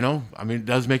 it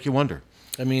does make you wonder.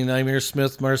 I mean, Ihmir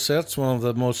Smith-Marsette's one of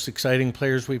the most exciting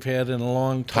players we've had in a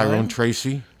long time.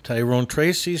 Tyrone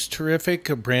Tracy's terrific.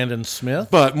 Brandon Smith.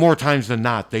 But more times than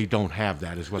not, they don't have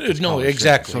that. Is what this no,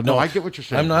 exactly. So, no, I get what you're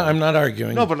saying. I'm not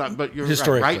arguing. No, but you're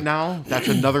right. Right now, that's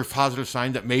another positive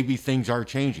sign that maybe things are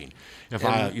changing.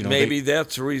 Maybe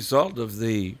that's a result of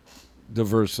the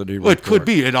diversity. Well, it could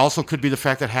be. It also could be the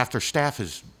fact that half their staff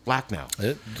is black now.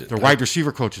 Their wide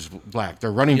receiver coach is black.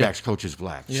 Their running backs coach is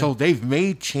black. Yeah. So they've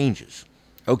made changes.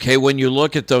 Okay, when you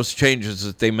look at those changes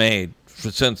that they made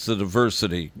since the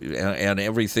diversity and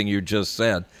everything you just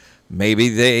said, maybe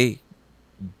they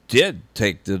did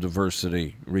take the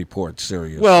diversity report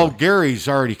seriously. Well, Gary's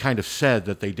already kind of said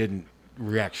that they didn't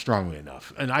react strongly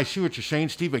enough. And I see what you're saying,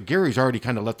 Steve, but Gary's already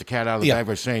kind of let the cat out of the bag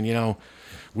by saying,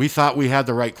 we thought we had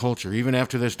the right culture. Even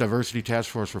after this diversity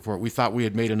task force report, we thought we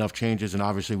had made enough changes, and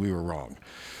obviously we were wrong.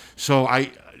 So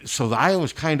the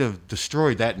Iowa's kind of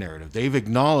destroyed that narrative. They've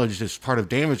acknowledged as part of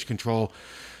damage control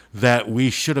that we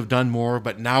should have done more,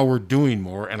 but now we're doing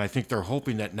more, and I think they're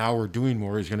hoping that now we're doing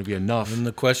more is going to be enough. And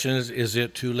the question is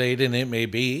it too late? And it may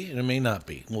be, and it may not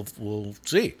be. We'll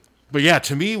see. But yeah,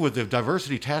 to me, with the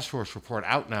diversity task force report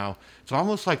out now, it's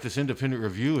almost like this independent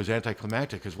review is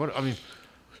anticlimactic. Because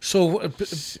So,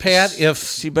 Pat,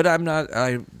 but I'm not.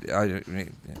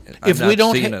 If we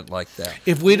don't seeing it like that.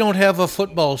 If we don't have a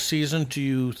football season,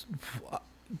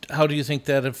 how do you think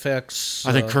that affects?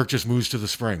 I think Kirk just moves to the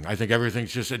spring. I think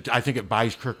everything's I think it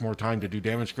buys Kirk more time to do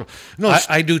damage control. No,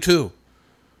 I do too.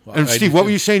 And Steve, what were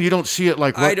you saying? You don't see it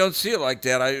like what? I don't see it like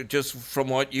that. I just from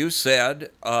what you said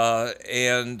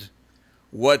and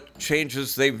what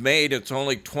changes they've made. It's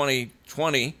only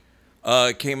 2020.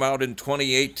 Came out in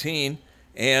 2018.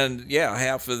 And yeah,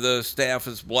 half of the staff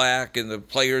is black, and the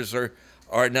players are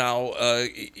now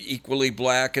equally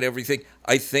black and everything.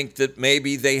 I think that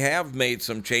maybe they have made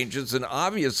some changes, and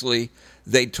obviously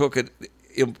they took it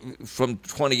from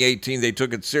 2018. They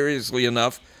took it seriously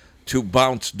enough to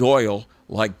bounce Doyle.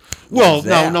 Well,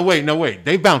 no, wait.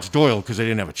 They bounced Doyle because they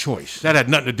didn't have a choice. That had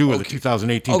nothing to do with the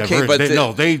 2018 Okay, diversion.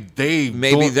 but they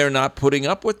maybe they're not putting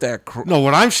up with that. No,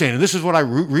 what I'm saying, and this is what I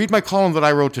read my column that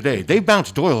I wrote today. They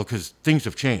bounced Doyle because things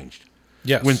have changed.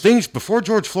 Yes. Before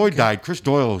George Floyd died, Chris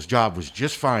Doyle's job was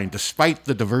just fine, despite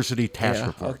the diversity task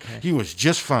report. Okay. He was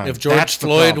just fine. If George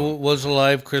Floyd was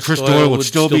alive, Chris Doyle would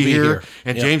still be here.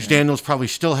 And yeah. James Daniels probably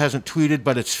still hasn't tweeted,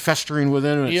 but it's festering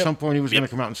within him. At some point, he was going to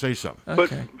come out and say something.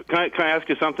 Okay. But can I ask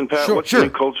you something, Pat? Sure, What's the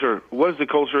new culture? What is the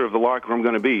culture of the locker room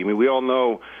going to be? I mean, we all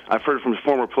know. I've heard from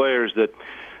former players that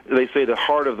they say the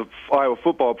heart of the Iowa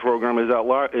football program is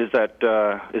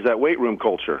that weight room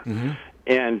culture,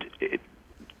 and.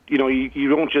 You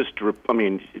don't just, to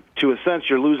a sense,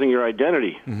 you're losing your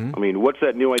identity. I mean, what's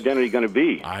that new identity going to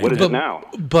be? What is it now?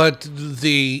 But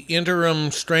the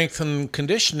interim strength and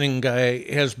conditioning guy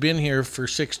has been here for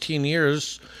 16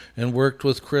 years and worked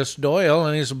with Chris Doyle,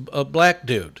 and he's a black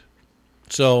dude.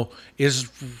 So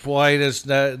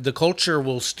the culture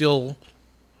will still,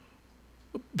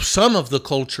 some of the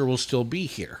culture will still be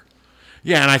here.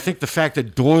 Yeah, and I think the fact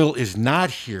that Doyle is not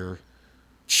here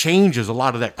changes a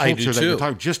lot of that culture that you're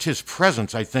talking. Just his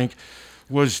presence, I think,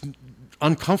 was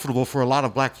uncomfortable for a lot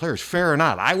of black players. Fair or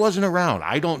not, I wasn't around.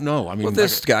 I don't know. I mean,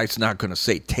 this guy's not going to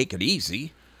say take it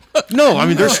easy. No, I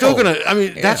mean they're still going to. I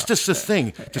mean, that's just the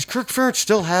thing. Does Kirk Ferentz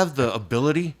still have the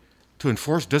ability to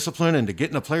enforce discipline and to get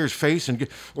in a player's face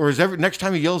or is next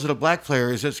time he yells at a black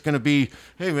player, is it going to be,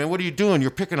 "Hey man, what are you doing?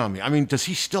 You're picking on me"? I mean, does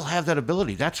he still have that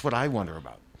ability? That's what I wonder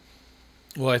about.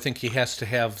 Well, I think he has to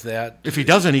have that. If he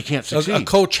doesn't, he can't succeed. A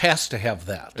coach has to have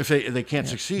that. If they can't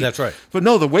succeed. That's right. But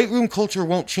no, the weight room culture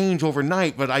won't change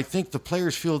overnight, but I think the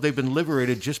players feel they've been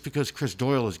liberated just because Chris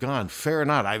Doyle is gone. Fair or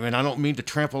not. I mean, I don't mean to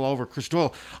trample over Chris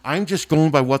Doyle. I'm just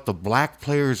going by what the black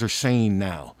players are saying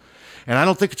now. And I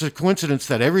don't think it's a coincidence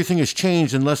that everything has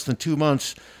changed in less than 2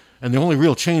 months, and the only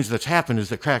real change that's happened is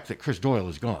the fact that Chris Doyle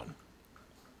is gone.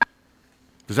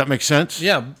 Does that make sense?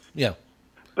 Yeah.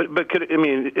 But it's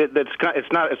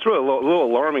really a little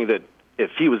alarming that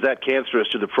if he was that cancerous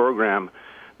to the program,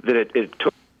 that it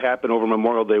took to happen over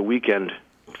Memorial Day weekend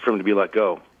for him to be let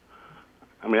go.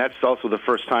 I mean, that's also the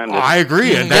first time that I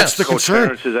agree, and that's the Coach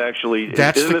concern. Ferentz is actually isn't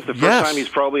this the first time he's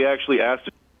probably actually asked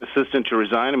his assistant to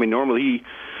resign? I mean, normally he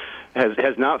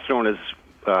has not thrown his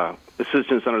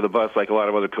assistants under the bus like a lot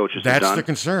of other coaches have done. That's the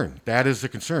concern. That is the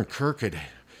concern. Kirk had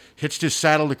hitched his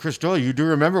saddle to Chris Doyle. You do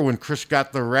remember when Chris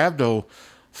got the Rhabdo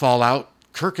fallout,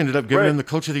 Kirk ended up giving him the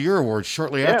Coach of the Year award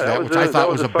shortly after that, which I thought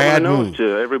was a bad move.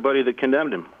 To everybody that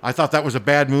condemned him. I thought that was a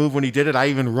bad move when he did it. I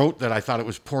even wrote that I thought it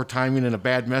was poor timing and a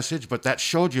bad message, but that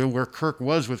showed you where Kirk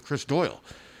was with Chris Doyle.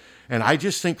 And I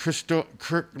just think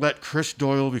Kirk let Chris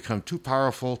Doyle become too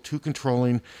powerful, too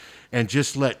controlling, and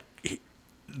just let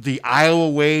the Iowa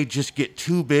way just get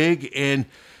too big, and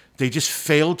they just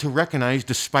failed to recognize,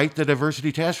 despite the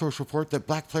diversity task force report, that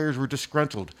black players were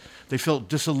disgruntled. They felt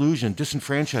disillusioned,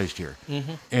 disenfranchised here.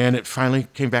 And it finally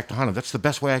came back to haunt them. That's the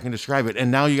best way I can describe it. And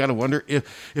now you got to wonder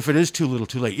if it is too little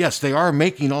too late. Yes, they are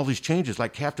making all these changes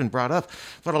like Captain brought up,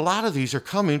 but a lot of these are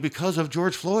coming because of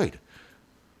George Floyd.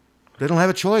 They don't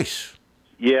have a choice.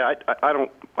 Yeah, I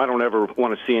don't ever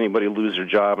want to see anybody lose their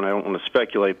job, and I don't want to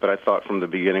speculate, but I thought from the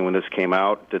beginning when this came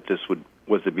out that this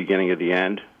was the beginning of the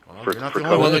end. For coach. And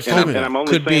I'm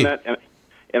only saying that,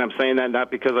 and I'm saying that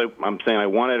not because I'm saying I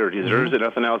want it or deserves it,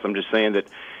 nothing else. I'm just saying that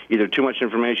either too much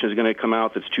information is going to come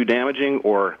out that's too damaging,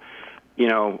 or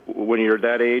when you're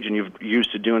that age and you're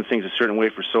used to doing things a certain way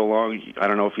for so long, I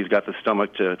don't know if he's got the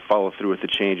stomach to follow through with the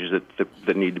changes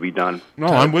that need to be done. No,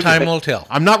 I'm with you. Time will tell.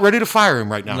 I'm not ready to fire him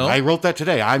right now. No? I wrote that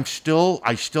today. I still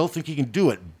think he can do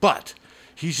it, but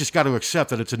he's just got to accept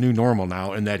that it's a new normal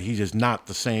now and that he is not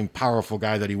the same powerful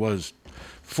guy that he was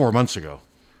 4 months ago.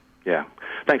 Yeah.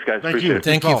 Thanks, guys. Thank Appreciate you. it.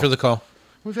 Thank you for the call.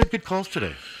 We've had good calls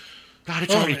today. God,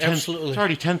 it's already 10. Absolutely. It's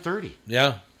already 10:30.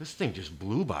 Yeah. This thing just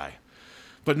blew by.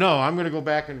 But no, I'm going to go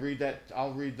back and read that.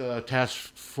 I'll read the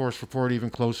task force report even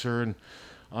closer, and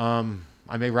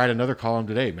I may write another column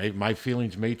today. My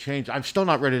feelings may change. I'm still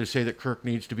not ready to say that Kirk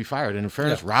needs to be fired. And in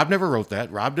fairness, Rob never wrote that.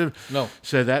 Rob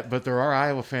said that, but there are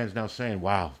Iowa fans now saying,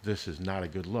 "Wow, this is not a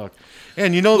good look."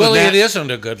 And it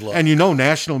isn't a good look. And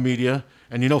national media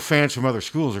and fans from other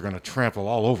schools are going to trample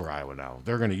all over Iowa now.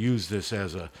 They're going to use this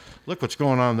as a look what's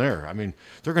going on there. I mean,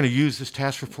 they're going to use this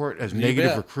task report as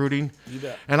negative recruiting. You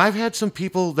bet. And I've had some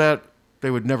people that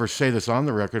they would never say this on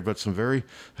the record, but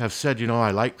have said,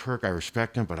 I like Kirk, I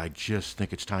respect him, but I just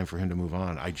think it's time for him to move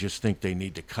on. I just think they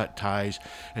need to cut ties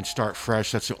and start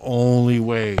fresh. That's the only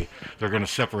way they're going to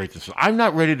separate this. I'm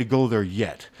not ready to go there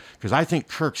yet because I think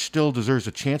Kirk still deserves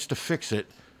a chance to fix it.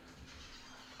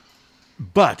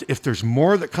 But if there's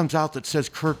more that comes out that says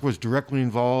Kirk was directly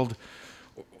involved,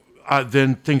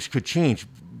 then things could change.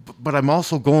 But I'm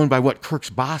also going by what Kirk's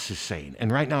boss is saying.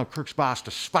 And right now, Kirk's boss,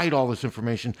 despite all this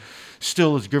information,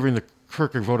 still is giving the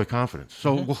Kirk a vote of confidence.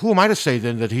 So who am I to say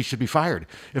then that he should be fired?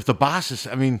 If the boss is,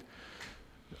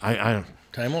 I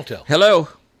time will tell. Hello.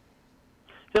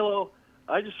 Hello.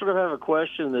 I just sort of have a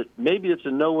question that maybe it's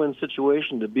a no-win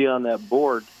situation to be on that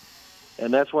board,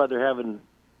 and that's why they're having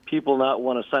people not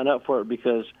want to sign up for it,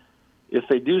 because if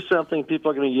they do something,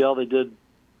 people are going to yell they did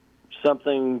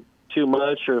something too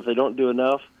much, or if they don't do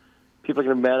enough, people are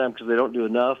going to be mad at them because they don't do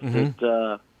enough.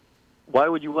 But, why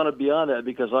would you want to be on that?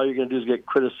 Because all you're going to do is get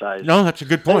criticized. No, that's a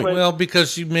good point. Well,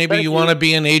 because maybe you want to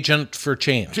be an agent for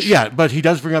change. Yeah, but he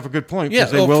does bring up a good point. Yeah,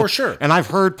 they will, for sure. And I've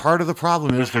heard part of the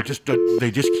problem is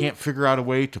they just can't figure out a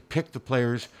way to pick the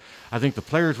players. I think the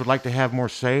players would like to have more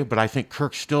say, but I think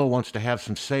Kirk still wants to have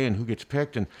some say in who gets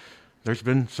picked, and there's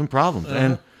been some problems.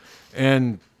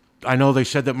 And I know they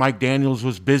said that Mike Daniels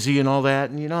was busy and all that,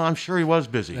 and I'm sure he was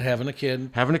busy. Having a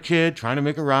kid, trying to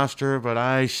make a roster, but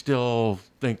I still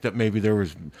think that maybe there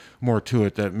was more to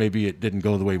it, that maybe it didn't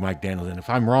go the way Mike Daniels. And if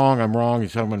I'm wrong, I'm wrong, and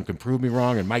someone can prove me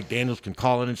wrong, and Mike Daniels can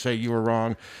call in and say you were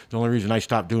wrong. The only reason I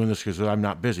stopped doing this is because I'm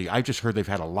not busy. I just heard they've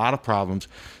had a lot of problems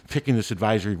picking this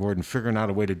advisory board and figuring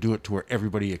out a way to do it to where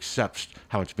everybody accepts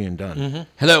how it's being done.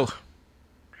 Hello.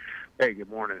 Hey, good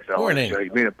morning, fellas. Morning.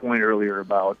 You made a point earlier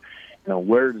about,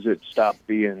 where does it stop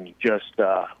being just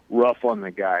rough on the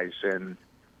guys and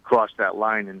cross that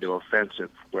line into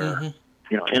offensive, where,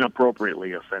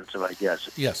 inappropriately offensive, I guess.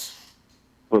 Yes.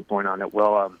 Put a point on it.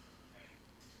 Well,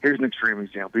 here's an extreme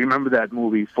example. You remember that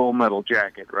movie Full Metal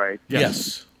Jacket, right?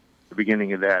 Yes. The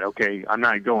beginning of that. Okay, I'm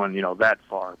not going, that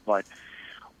far, but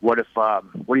what if? What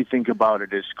do you think about a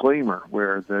disclaimer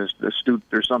where there's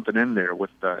something in there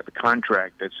with the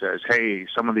contract that says, hey,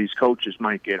 some of these coaches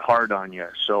might get hard on you,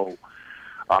 so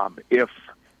if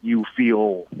you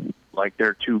feel like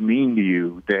they're too mean to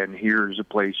you, then here's a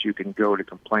place you can go to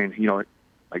complain.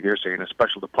 Like they're saying, a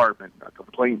special department, a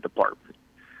complaint department.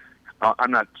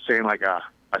 I'm not saying like a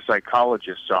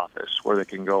psychologist's office where they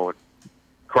can go and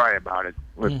cry about it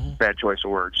with bad choice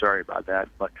of words. Sorry about that,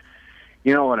 but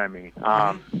you know what I mean.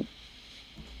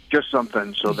 Just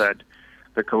something so that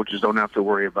the coaches don't have to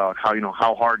worry about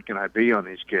how hard can I be on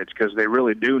these kids, because they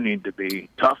really do need to be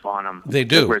tough on them. They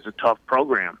do. It's a tough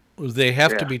program. They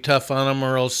have to be tough on them,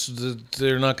 or else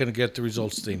they're not going to get the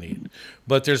results they need.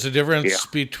 But there's a difference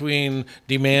between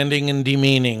demanding and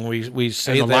demeaning. We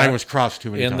say and the line was crossed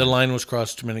too many times. And the line was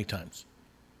crossed too many times.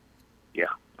 Yeah.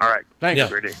 All right. Thanks.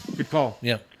 Yeah. Good call.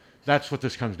 Yeah. That's what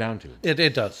this comes down to.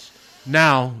 It does.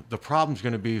 Now, the problem's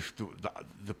going to be,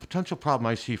 the potential problem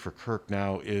I see for Kirk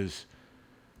now is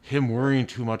him worrying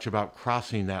too much about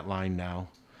crossing that line now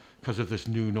because of this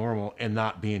new normal and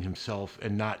not being himself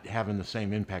and not having the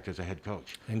same impact as a head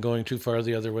coach. And going too far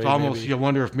the other way. It's almost, you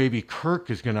wonder if maybe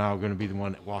Kirk is now going to be the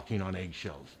one walking on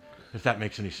eggshells, if that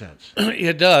makes any sense.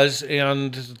 It does,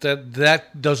 and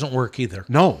that doesn't work either.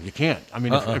 No, you can't. I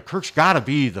mean, if Kirk's got to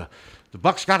be the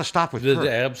buck's got to stop with Kirk.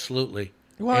 Absolutely.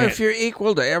 Well, if you're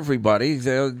equal to everybody,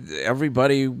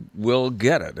 everybody will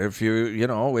get it. If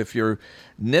if you're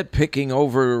nitpicking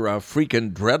over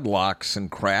freaking dreadlocks and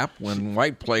crap when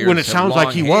white players when it sounds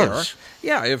like he was,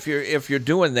 yeah. If you're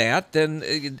doing that, then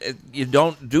you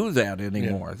don't do that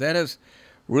anymore. Yeah. That has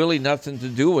really nothing to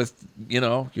do with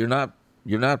you're not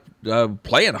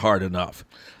playing hard enough.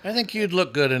 I think you'd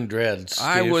look good in dreads, Steve.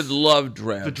 I would love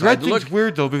dreads. The dread thing's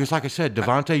weird, though, because like I said,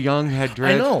 Devontae Young had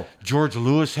dreads. I know. George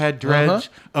Lewis had dreads.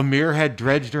 Amir had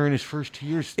dreads during his first 2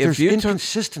 years. There's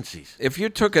inconsistencies. If you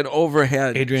took an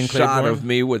overhead Adrian shot Claiborne of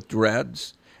me with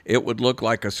dreads, it would look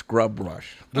like a scrub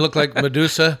brush. It look like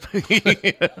Medusa?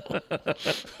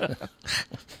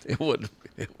 It would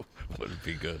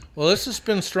be good. Well, this has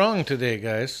been strong today,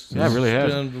 guys. Yeah, it really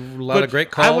has. Been a lot of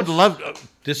great calls. I would love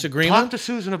disagreement. Talk to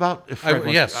Susan about if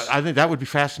Fred yes. I think that would be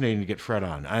fascinating to get Fred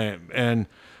on.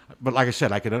 But like I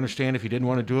said, I could understand if he didn't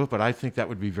want to do it, but I think that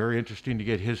would be very interesting to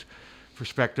get his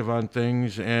perspective on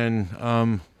things. And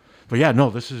but yeah,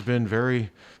 no, this has been very,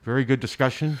 very good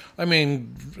discussion. I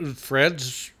mean,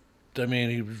 Fred's I mean,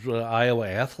 he was an Iowa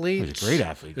athlete. He's a great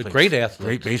athlete. Great athlete.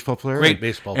 Great baseball player. Great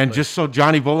baseball and player. just so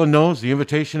Johnny Bullen knows, the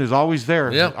invitation is always there.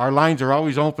 Yeah. Our lines are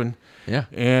always open.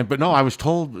 Yeah. But no, I was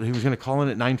told he was going to call in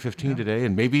at 9:15 today,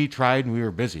 and maybe he tried, and we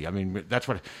were busy. I mean, that's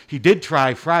what he did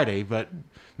try Friday, but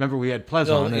remember we had Plez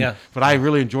on. But I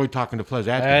really enjoyed talking to Plez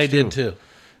Atkins. I did too.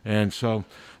 And so, Anything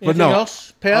but no.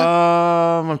 else, Pat?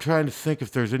 I'm trying to think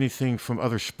if there's anything from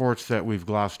other sports that we've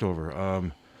glossed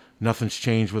over. Nothing's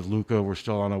changed with Luka. We're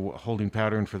still on a holding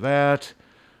pattern for that.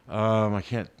 I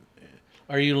can't.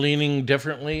 Are you leaning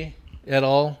differently at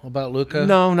all about Luka?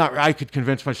 No, not. I could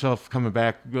convince myself coming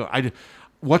back.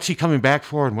 What's he coming back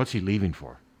for, and what's he leaving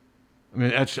for? I mean,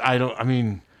 that's. I don't. I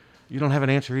mean, you don't have an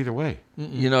answer either way.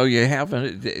 You know, you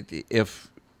haven't.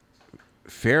 If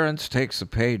Ferentz takes a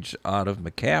page out of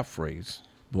McCaffrey's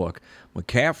book,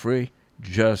 McCaffrey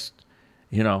just,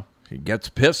 he gets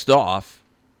pissed off.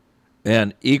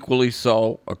 And equally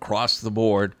so across the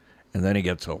board, and then he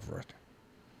gets over it.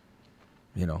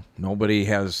 Nobody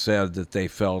has said that they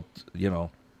felt,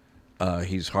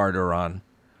 he's harder on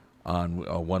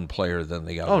one player than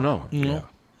the other. Oh no, yeah.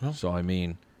 No. So I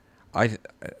mean, I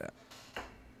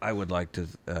would like to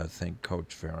think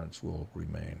Coach Ferentz will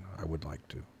remain. I would like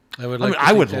to. I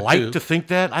would like to think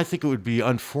that. I think it would be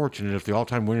unfortunate if the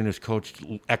all-time winningest coach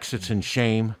exits in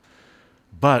shame.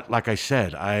 But like I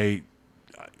said,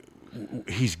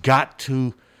 he's got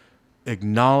to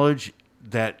acknowledge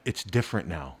that it's different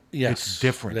now. Yes, it's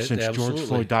different. Since absolutely. George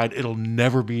Floyd died, it'll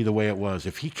never be the way it was.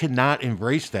 If he cannot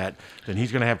embrace that, then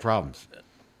he's going to have problems.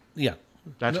 Yeah.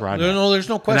 That's no, where I'm at. No, there's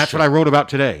no question. And that's what I wrote about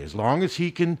today. As long as he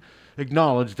can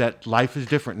acknowledge that life is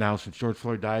different now since George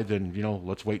Floyd died, then,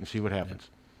 let's wait and see what happens.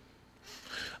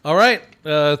 All right.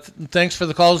 Thanks for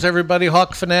the calls, everybody.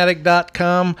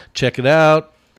 HawkFanatic.com. Check it out.